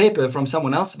academic paper from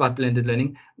someone else about blended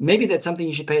learning, maybe that's something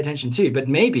you should pay attention to, but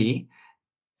maybe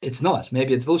it's not.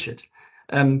 Maybe it's bullshit.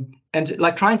 And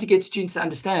like, trying to get students to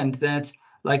understand that,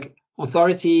 like,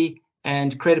 authority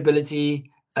and credibility,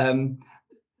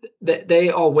 they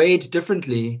are weighed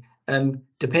differently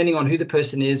depending on who the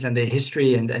person is and their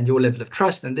history and your level of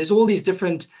trust. And there's all these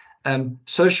different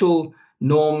social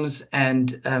norms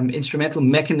and instrumental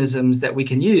mechanisms that we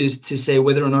can use to say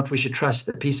whether or not we should trust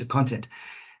a piece of content.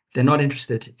 They're not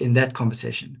interested in that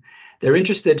conversation. They're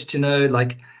interested to know,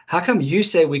 like, how come you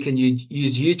say we can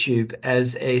use YouTube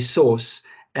as a source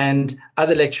and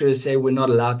other lecturers say we're not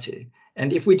allowed to?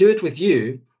 And if we do it with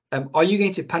you, are you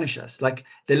going to punish us? Like,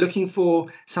 they're looking for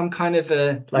some kind of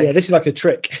a, like, this is like a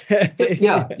trick.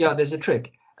 yeah, there's a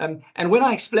trick. And when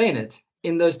I explain it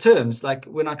in those terms, like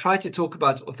when I try to talk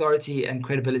about authority and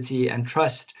credibility and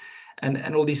trust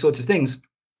and all these sorts of things,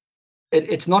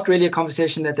 it's not really a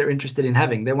conversation that they're interested in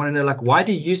having. They want to know, like, why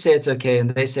do you say it's okay and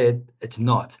they say it's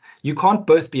not? You can't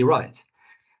both be right.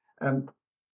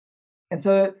 And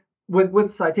so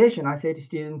with citation, I say to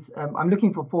students, I'm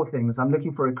looking for 4 things. I'm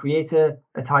looking for a creator,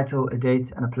 a title, a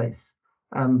date, and a place.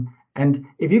 And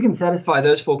if you can satisfy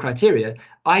those 4 criteria,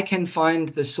 I can find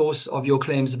the source of your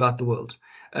claims about the world.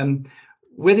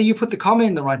 Whether you put the comma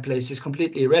in the right place is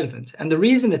completely irrelevant. And the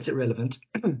reason it's irrelevant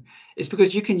is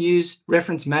because you can use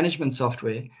reference management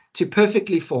software to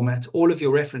perfectly format all of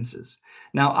your references.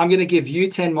 Now, I'm going to give you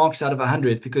 10 marks out of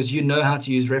 100 because you know how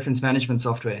to use reference management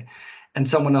software and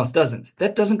someone else doesn't.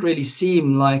 That doesn't really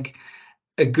seem like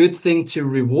a good thing to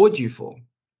reward you for.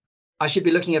 I should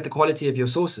be looking at the quality of your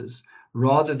sources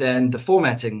rather than the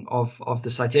formatting of the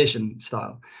citation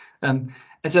style. And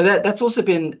so that's also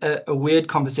been a weird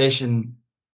conversation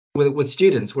with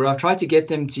students, where I've tried to get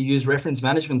them to use reference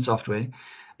management software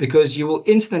because you will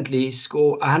instantly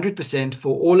score 100%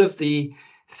 for all of the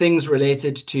things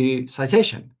related to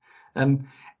citation. And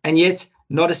yet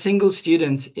not a single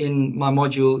student in my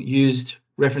module used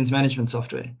reference management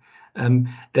software.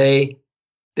 They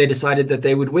decided that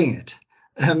they would wing it.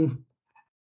 And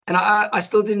I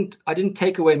still didn't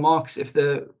take away marks if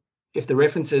the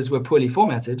references were poorly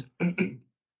formatted.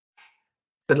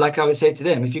 But like I would say to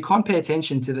them, if you can't pay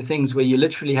attention to the things where you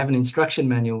literally have an instruction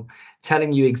manual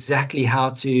telling you exactly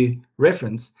how to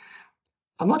reference,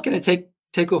 I'm not going to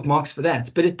take off marks for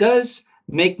that. But it does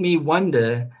make me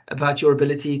wonder about your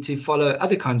ability to follow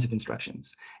other kinds of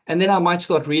instructions. And then I might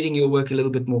start reading your work a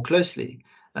little bit more closely.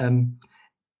 And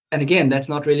again, that's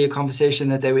not really a conversation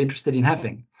that they were interested in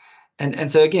having.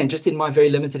 And so again, just in my very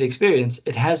limited experience,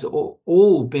 it has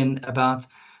all been about,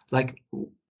 like,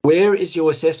 where is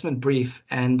your assessment brief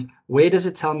and where does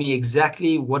it tell me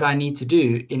exactly what I need to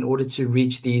do in order to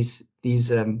reach these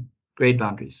grade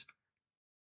boundaries?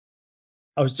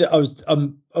 I was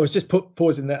just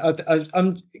pausing there.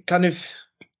 I'm kind of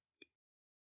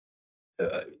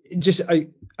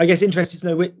I guess interested to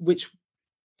know which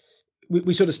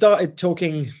we sort of started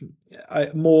talking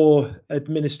more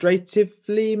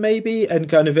administratively maybe, and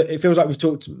kind of it feels like we've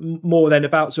talked more then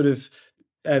about sort of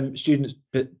students'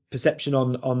 perception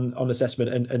on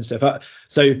assessment and stuff.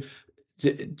 So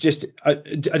just I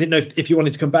didn't know if you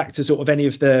wanted to come back to sort of any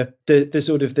of the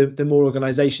sort of the more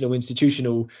organizational,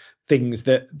 institutional things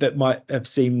that might have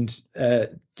seemed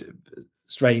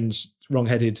strange,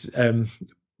 wrong-headed,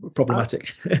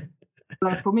 problematic.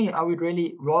 Like for me, I would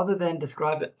really, rather than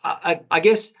describe it, I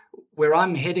guess where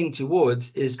I'm heading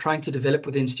towards is trying to develop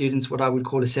within students what I would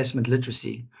call assessment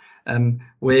literacy,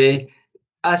 where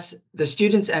the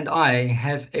students and I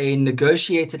have a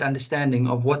negotiated understanding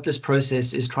of what this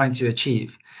process is trying to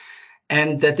achieve,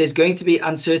 and that there's going to be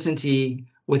uncertainty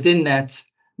within that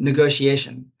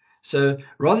negotiation. So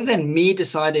rather than me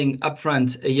deciding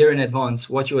upfront a year in advance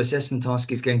what your assessment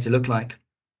task is going to look like,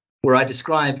 where I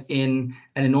describe in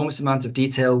an enormous amount of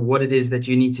detail what it is that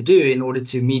you need to do in order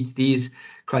to meet these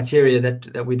criteria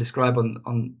that we describe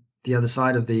on the other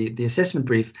side of the assessment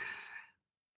brief,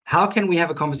 how can we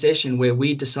have a conversation where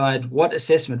we decide what is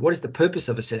the purpose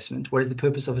of assessment? What is the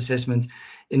purpose of assessment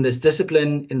in this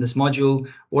discipline, in this module?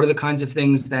 What are the kinds of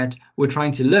things that we're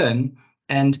trying to learn?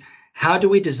 And how do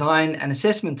we design an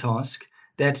assessment task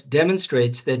that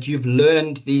demonstrates that you've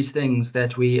learned these things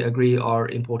that we agree are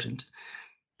important?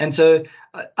 And so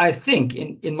I think,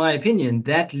 in my opinion,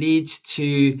 that leads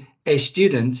to a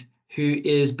student who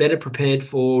is better prepared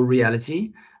for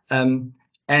reality, and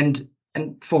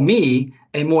for me,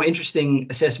 a more interesting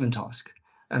assessment task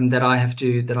that I have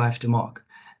to mark.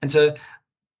 And so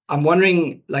I'm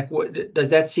wondering, like, does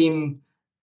that seem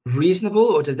reasonable,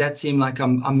 or does that seem like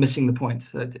I'm missing the point?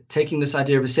 So taking this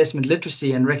idea of assessment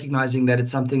literacy and recognizing that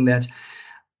it's something that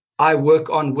I work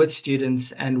on with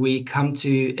students and we come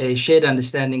to a shared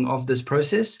understanding of this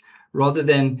process, rather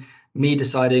than me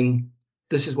deciding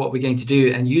this is what we're going to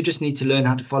do and you just need to learn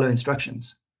how to follow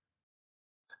instructions.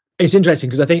 It's interesting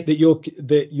because I think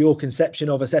that your conception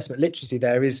of assessment literacy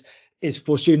there is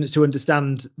for students to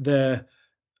understand the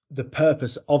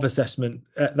purpose of assessment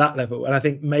at that level. And I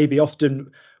think maybe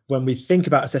often when we think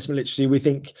about assessment literacy, we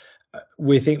think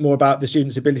more about the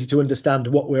student's ability to understand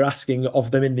what we're asking of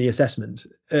them in the assessment.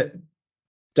 Does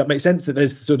that make sense? That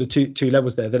there's sort of two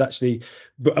levels there that actually,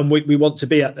 and we want to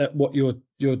be at what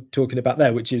you're talking about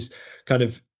there, which is kind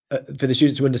of for the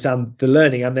students to understand the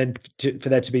learning, and then for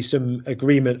there to be some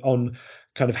agreement on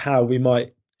kind of how we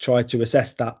might try to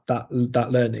assess that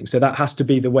learning. So that has to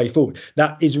be the way forward.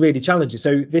 That is really challenging.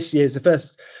 So this year is the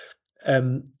first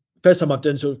time I've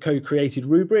done sort of co-created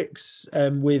rubrics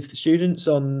with students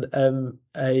on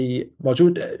a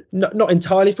module, not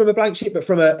entirely from a blank sheet, but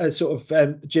from a sort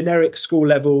of generic school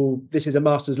level. This is a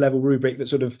master's level rubric that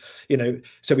sort of,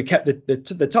 so we kept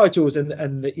the titles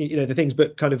and the things,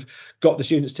 but kind of got the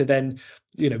students to then,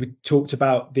 we talked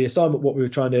about the assignment, what we were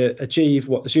trying to achieve,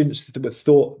 what the students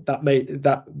thought that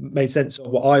made sense,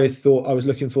 or what I thought I was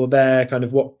looking for there, kind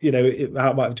of what, how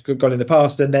it might have gone in the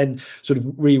past, and then sort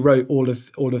of rewrote all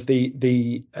of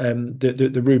the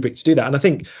rubric to do that. And I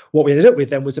think what we ended up with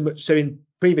then was so in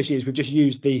previous years we've just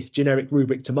used the generic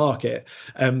rubric to mark it,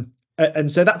 and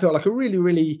so that felt like a really,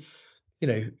 really,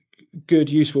 good,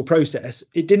 useful process.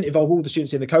 It didn't involve all the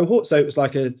students in the cohort, so it was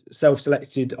like a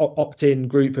self-selected opt-in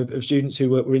group of students who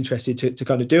were interested to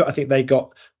kind of do it. I think they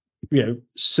got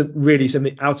really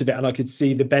something out of it, and I could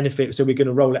see the benefit. So we're going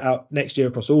to roll it out next year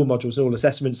across all modules and all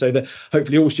assessments, so that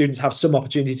hopefully all students have some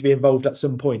opportunity to be involved at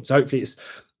some point. So hopefully it's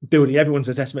building everyone's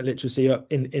assessment literacy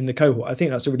up in the cohort. I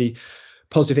think that's a really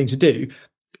positive thing to do.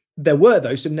 There were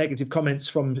though some negative comments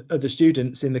from other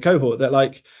students in the cohort that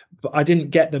but I didn't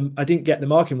get the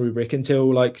marking rubric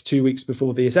until like 2 weeks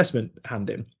before the assessment hand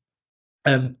in,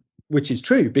 which is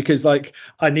true, because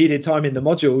I needed time in the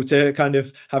module to kind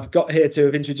of have got here, to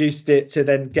have introduced it, to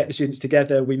then get the students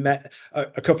together. We met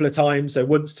a couple of times, so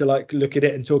once to look at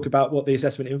it and talk about what the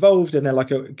assessment involved, and then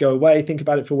go away, think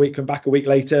about it for a week, come back a week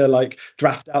later,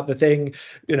 draft out the thing,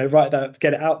 write that,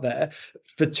 get it out there,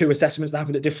 for 2 assessments that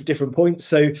happened at different points.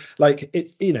 So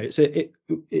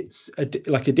it's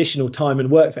additional time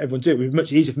and work for everyone to do. It would be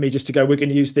much easier for me just to go, we're going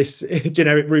to use this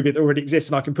generic rubric that already exists,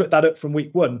 and I can put that up from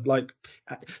week 1.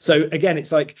 So again,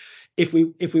 it's if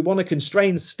we want to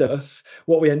constrain stuff,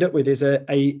 what we end up with is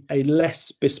a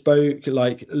less bespoke,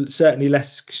 certainly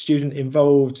less student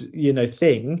involved,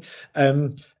 thing,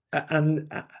 and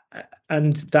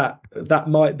that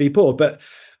might be poor. But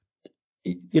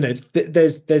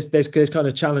there's kind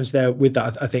of challenge there with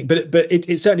that, I think. But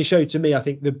it certainly showed to me, I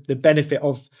think, the benefit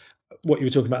of what you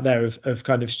were talking about there of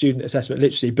kind of student assessment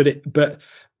literacy. But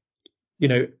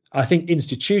I think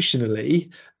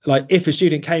institutionally, if a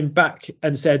student came back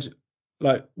and said,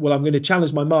 well, I'm going to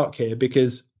challenge my mark here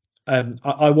because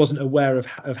I wasn't aware of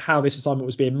how this assignment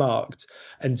was being marked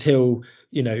until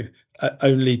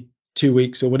only 2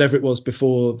 weeks or whatever it was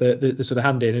before the sort of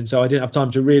hand in, and so I didn't have time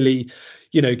to really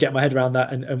get my head around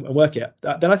that and work it.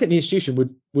 Then I think the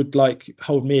institution would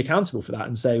hold me accountable for that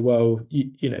and say, well,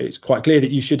 it's quite clear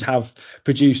that you should have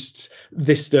produced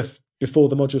this stuff before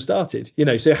the module started.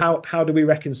 So how do we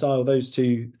reconcile those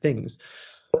two things?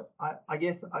 I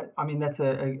guess I mean that's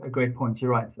a great point.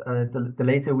 You're right. The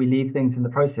later we leave things in the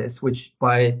process, which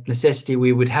by necessity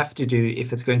we would have to do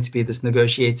if it's going to be this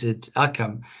negotiated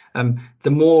outcome, the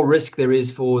more risk there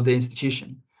is for the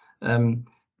institution,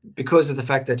 because of the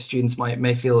fact that students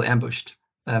may feel ambushed.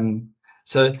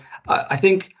 So I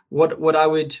think the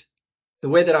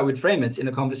way that I would frame it in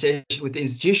a conversation with the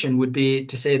institution would be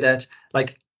to say that,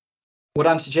 what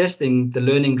I'm suggesting, the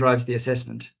learning drives the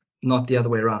assessment, not the other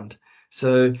way around.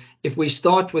 So if we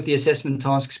start with the assessment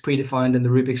tasks predefined and the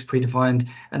rubrics predefined,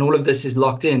 and all of this is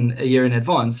locked in a year in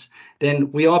advance,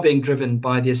 then we are being driven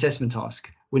by the assessment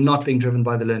task. We're not being driven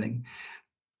by the learning.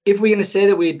 If we're going to say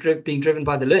that we're being driven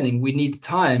by the learning, we need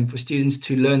time for students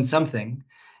to learn something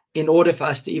in order for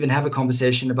us to even have a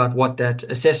conversation about what that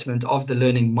assessment of the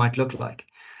learning might look like.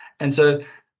 And so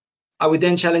I would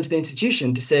then challenge the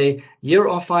institution to say, here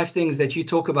are 5 things that you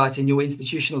talk about in your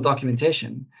institutional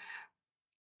documentation.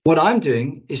 What I'm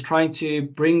doing is trying to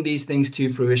bring these things to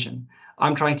fruition.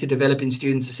 I'm trying to develop in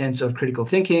students a sense of critical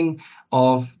thinking,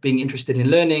 of being interested in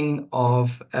learning,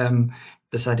 of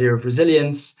this idea of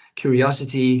resilience,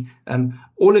 curiosity,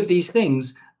 all of these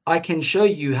things. I can show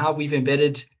you how we've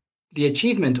embedded the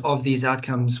achievement of these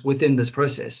outcomes within this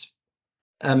process.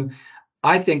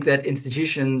 I think that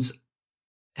institutions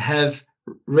have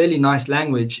really nice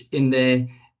language in their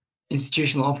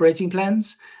institutional operating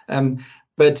plans,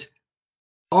 but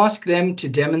ask them to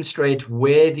demonstrate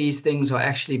where these things are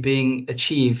actually being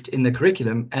achieved in the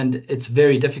curriculum, and it's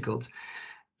very difficult.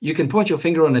 You can point your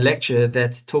finger on a lecture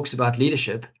that talks about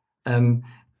leadership,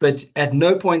 but at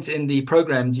no point in the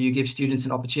program do you give students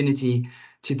an opportunity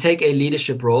to take a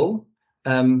leadership role,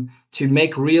 to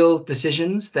make real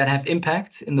decisions that have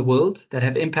impact in the world, that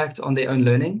have impact on their own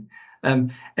learning.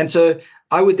 And so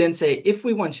I would then say, if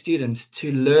we want students to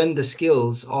learn the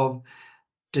skills of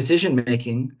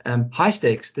decision-making,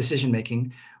 high-stakes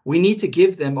decision-making, we need to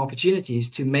give them opportunities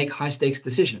to make high-stakes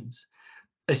decisions.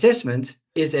 Assessment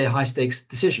is a high-stakes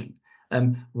decision.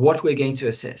 What we're going to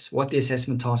assess, what the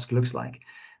assessment task looks like.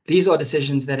 These are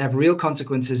decisions that have real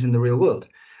consequences in the real world.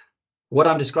 What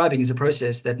I'm describing is a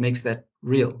process that makes that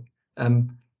real.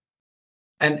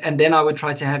 And then I would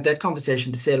try to have that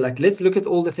conversation to say, like, let's look at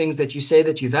all the things that you say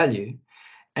that you value,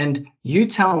 and you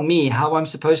tell me how I'm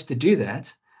supposed to do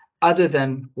that other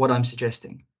than what I'm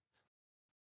suggesting.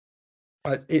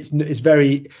 It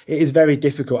is very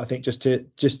difficult, I think, just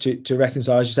to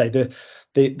reconcile, as you say,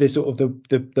 the sort of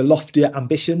the loftier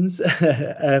ambitions,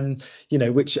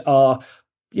 which are,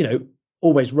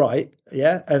 always right,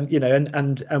 yeah, and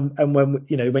when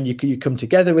when you come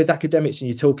together with academics and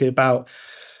you're talking about,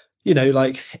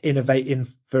 like innovating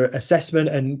for assessment,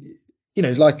 and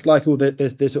like all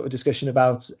there's sort of discussion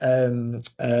about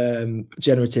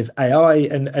generative AI,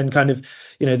 and kind of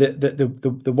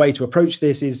the way to approach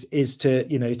this is to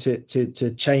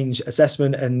to change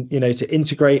assessment, and to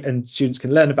integrate, and students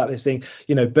can learn about this thing,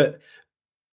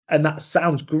 and that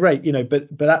sounds great,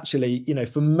 but actually,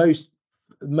 for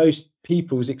most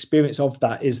people's experience of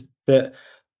that is that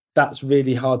that's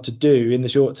really hard to do in the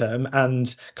short term,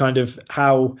 and kind of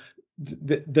how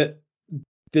that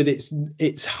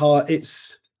it's hard,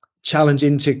 it's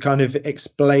challenging to kind of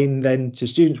explain then to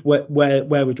students where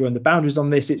we're drawing the boundaries on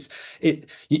this.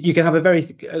 You can have a very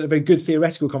good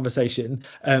theoretical conversation,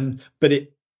 but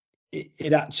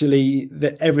it actually,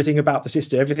 that everything about the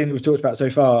system, everything that we've talked about so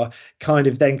far, kind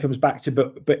of then comes back to,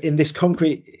 but in this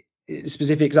concrete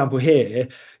specific example here,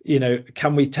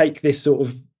 can we take this sort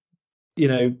of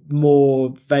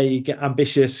more vague,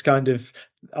 ambitious kind of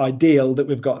ideal that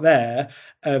we've got there,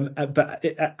 but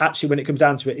actually when it comes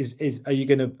down to it, is are you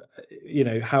going to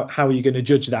how are you going to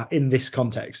judge that in this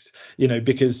context,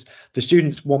 because the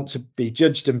students want to be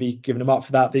judged and be given a mark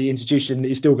for that. The institution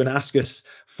is still going to ask us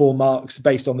for marks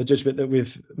based on the judgment that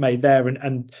we've made there,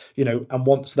 and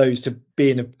wants those to be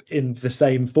in the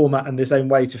same format and the same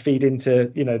way to feed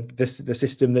into the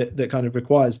system that kind of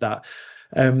requires that.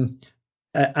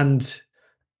 And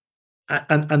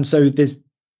so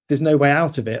there's no way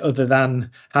out of it other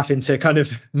than having to kind of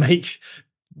make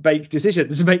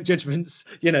decisions, make judgments,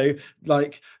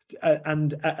 like,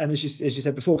 and as you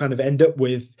said before, kind of end up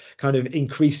with kind of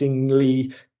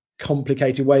increasingly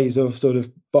complicated ways of sort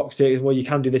of boxing. Well, you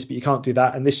can do this, but you can't do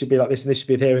that, and this should be like this, and this should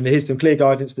be here, and here's some clear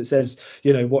guidance that says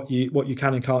what you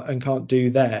can and can't do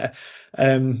there.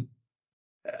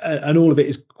 And all of it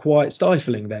is quite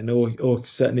stifling then, or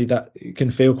certainly that can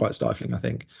feel quite stifling, I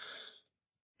think.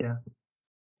 Yeah.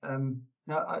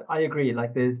 No, I agree.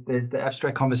 Like there's the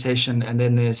abstract conversation, and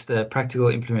then there's the practical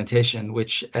implementation,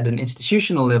 which at an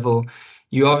institutional level,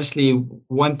 you obviously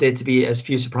want there to be as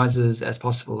few surprises as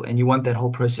possible, and you want that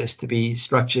whole process to be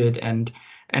structured and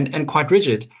quite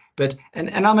rigid. But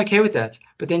and I'm okay with that.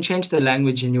 But then change the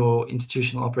language in your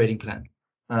institutional operating plan,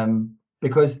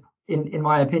 because in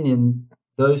my opinion,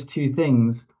 those two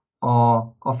things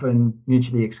are often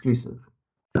mutually exclusive.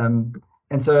 And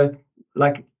so,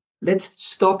 like, let's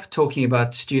stop talking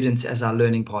about students as our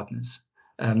learning partners.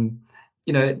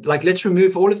 Like, let's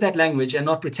remove all of that language and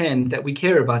not pretend that we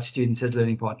care about students as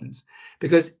learning partners.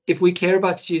 Because if we care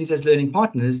about students as learning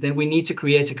partners, then we need to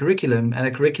create a curriculum and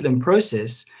a curriculum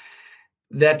process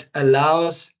that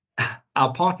allows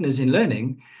our partners in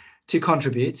learning to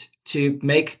contribute, to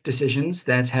make decisions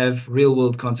that have real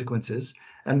world consequences.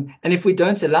 And if we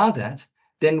don't allow that,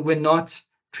 then we're not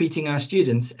treating our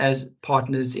students as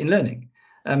partners in learning.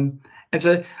 And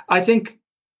so I think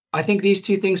these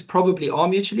two things probably are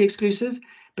mutually exclusive,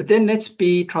 but then let's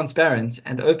be transparent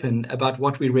and open about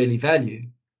what we really value.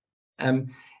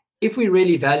 If we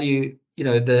really value,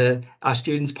 our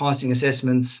students passing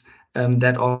assessments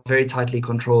that are very tightly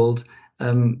controlled,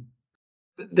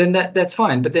 then that's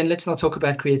fine. But then let's not talk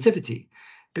about creativity,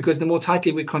 because the more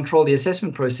tightly we control the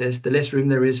assessment process, the less room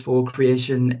there is for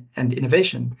creation and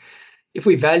innovation. If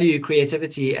we value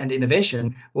creativity and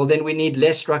innovation, well, then we need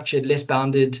less structured, less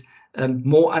bounded,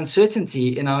 more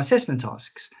uncertainty in our assessment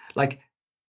tasks. Like,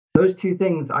 those two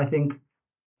things, I think,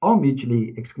 are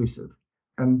mutually exclusive.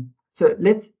 So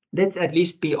let's at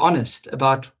least be honest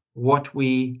about what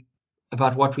we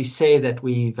say that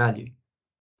we value.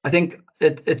 I think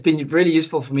it's been really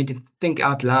useful for me to think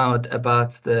out loud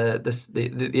about the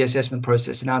assessment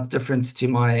process and how it's different to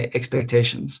my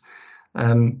expectations.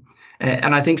 And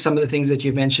I think some of the things that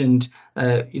you've mentioned,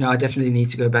 I definitely need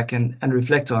to go back and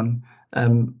reflect on,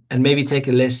 and maybe take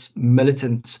a less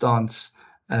militant stance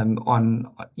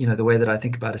on, the way that I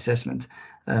think about assessment.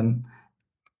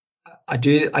 I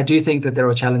do think that there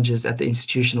are challenges at the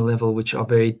institutional level which are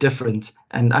very different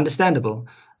and understandable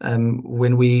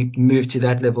when we move to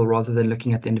that level rather than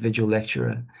looking at the individual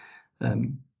lecturer.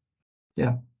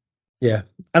 Yeah,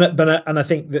 and I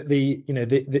think that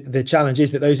the challenge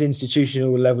is that those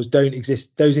institutional levels don't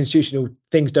exist. Those institutional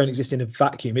things don't exist in a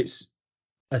vacuum.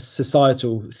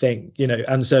 societal thing,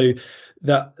 and so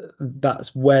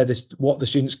that's where what the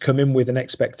students come in with an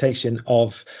expectation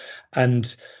of.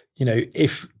 And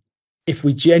if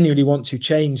we genuinely want to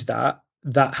change that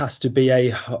has to be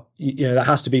that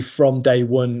has to be from day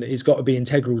one. It's got to be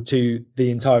integral to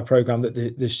the entire program that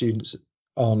the students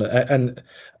on. And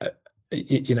at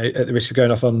the risk of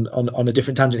going off on a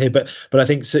different tangent here, but I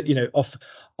think so,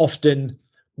 often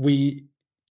we,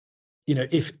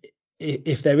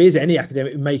 if there is any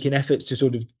academic making efforts to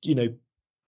sort of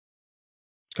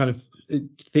kind of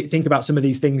think about some of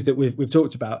these things that we've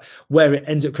talked about, where it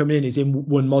ends up coming in is in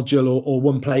one module or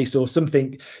one place or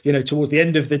something, towards the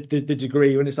end of the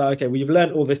degree, when it's like, okay, well, you've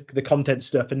learned all the content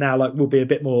stuff, and now like we'll be a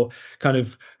bit more kind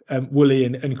of woolly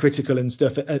and critical and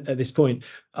stuff at this point.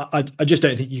 I just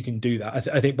don't think you can do that.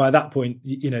 I think by that point,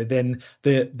 then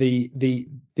the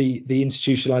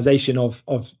institutionalization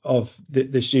of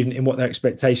the student in what their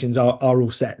expectations are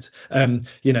all set, and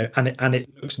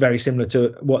it looks very similar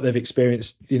to what they've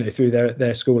experienced, through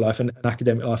their school life and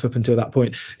academic life up until that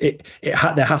point.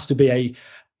 There has to be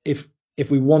if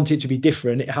we want it to be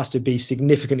different, it has to be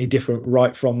significantly different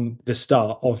right from the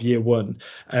start of year one.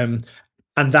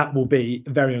 And that will be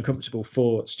very uncomfortable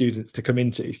for students to come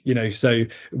into, so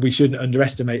we shouldn't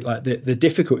underestimate like the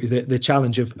difficulties, the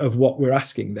challenge of what we're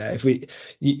asking there. If we,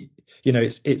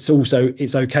 it's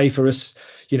okay for us,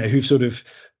 who've sort of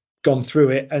gone through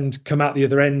it and come out the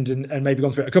other end and maybe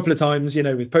gone through it a couple of times,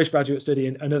 with postgraduate study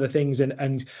and other things,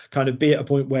 and kind of be at a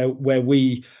point where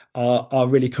we are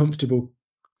really comfortable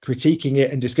critiquing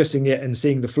it and discussing it and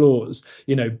seeing the flaws,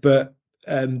 but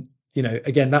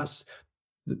again, that's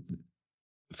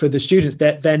for the students,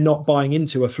 they're not buying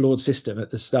into a flawed system at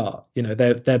the start.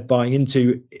 They're buying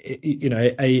into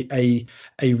a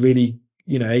really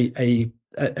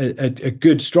a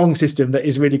good strong system that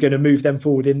is really going to move them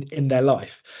forward in their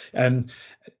life. And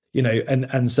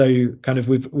so kind of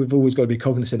we've always got to be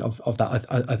cognizant of that,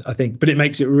 I think. But it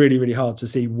makes it really, really hard to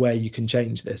see where you can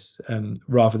change this,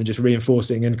 rather than just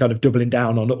reinforcing and kind of doubling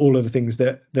down on all of the things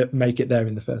that make it there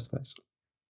in the first place.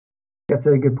 That's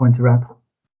a good point to wrap.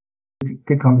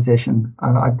 Good conversation.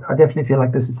 I definitely feel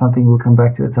like this is something we'll come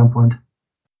back to at some point.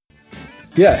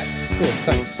 Yeah, cool,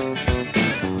 thanks.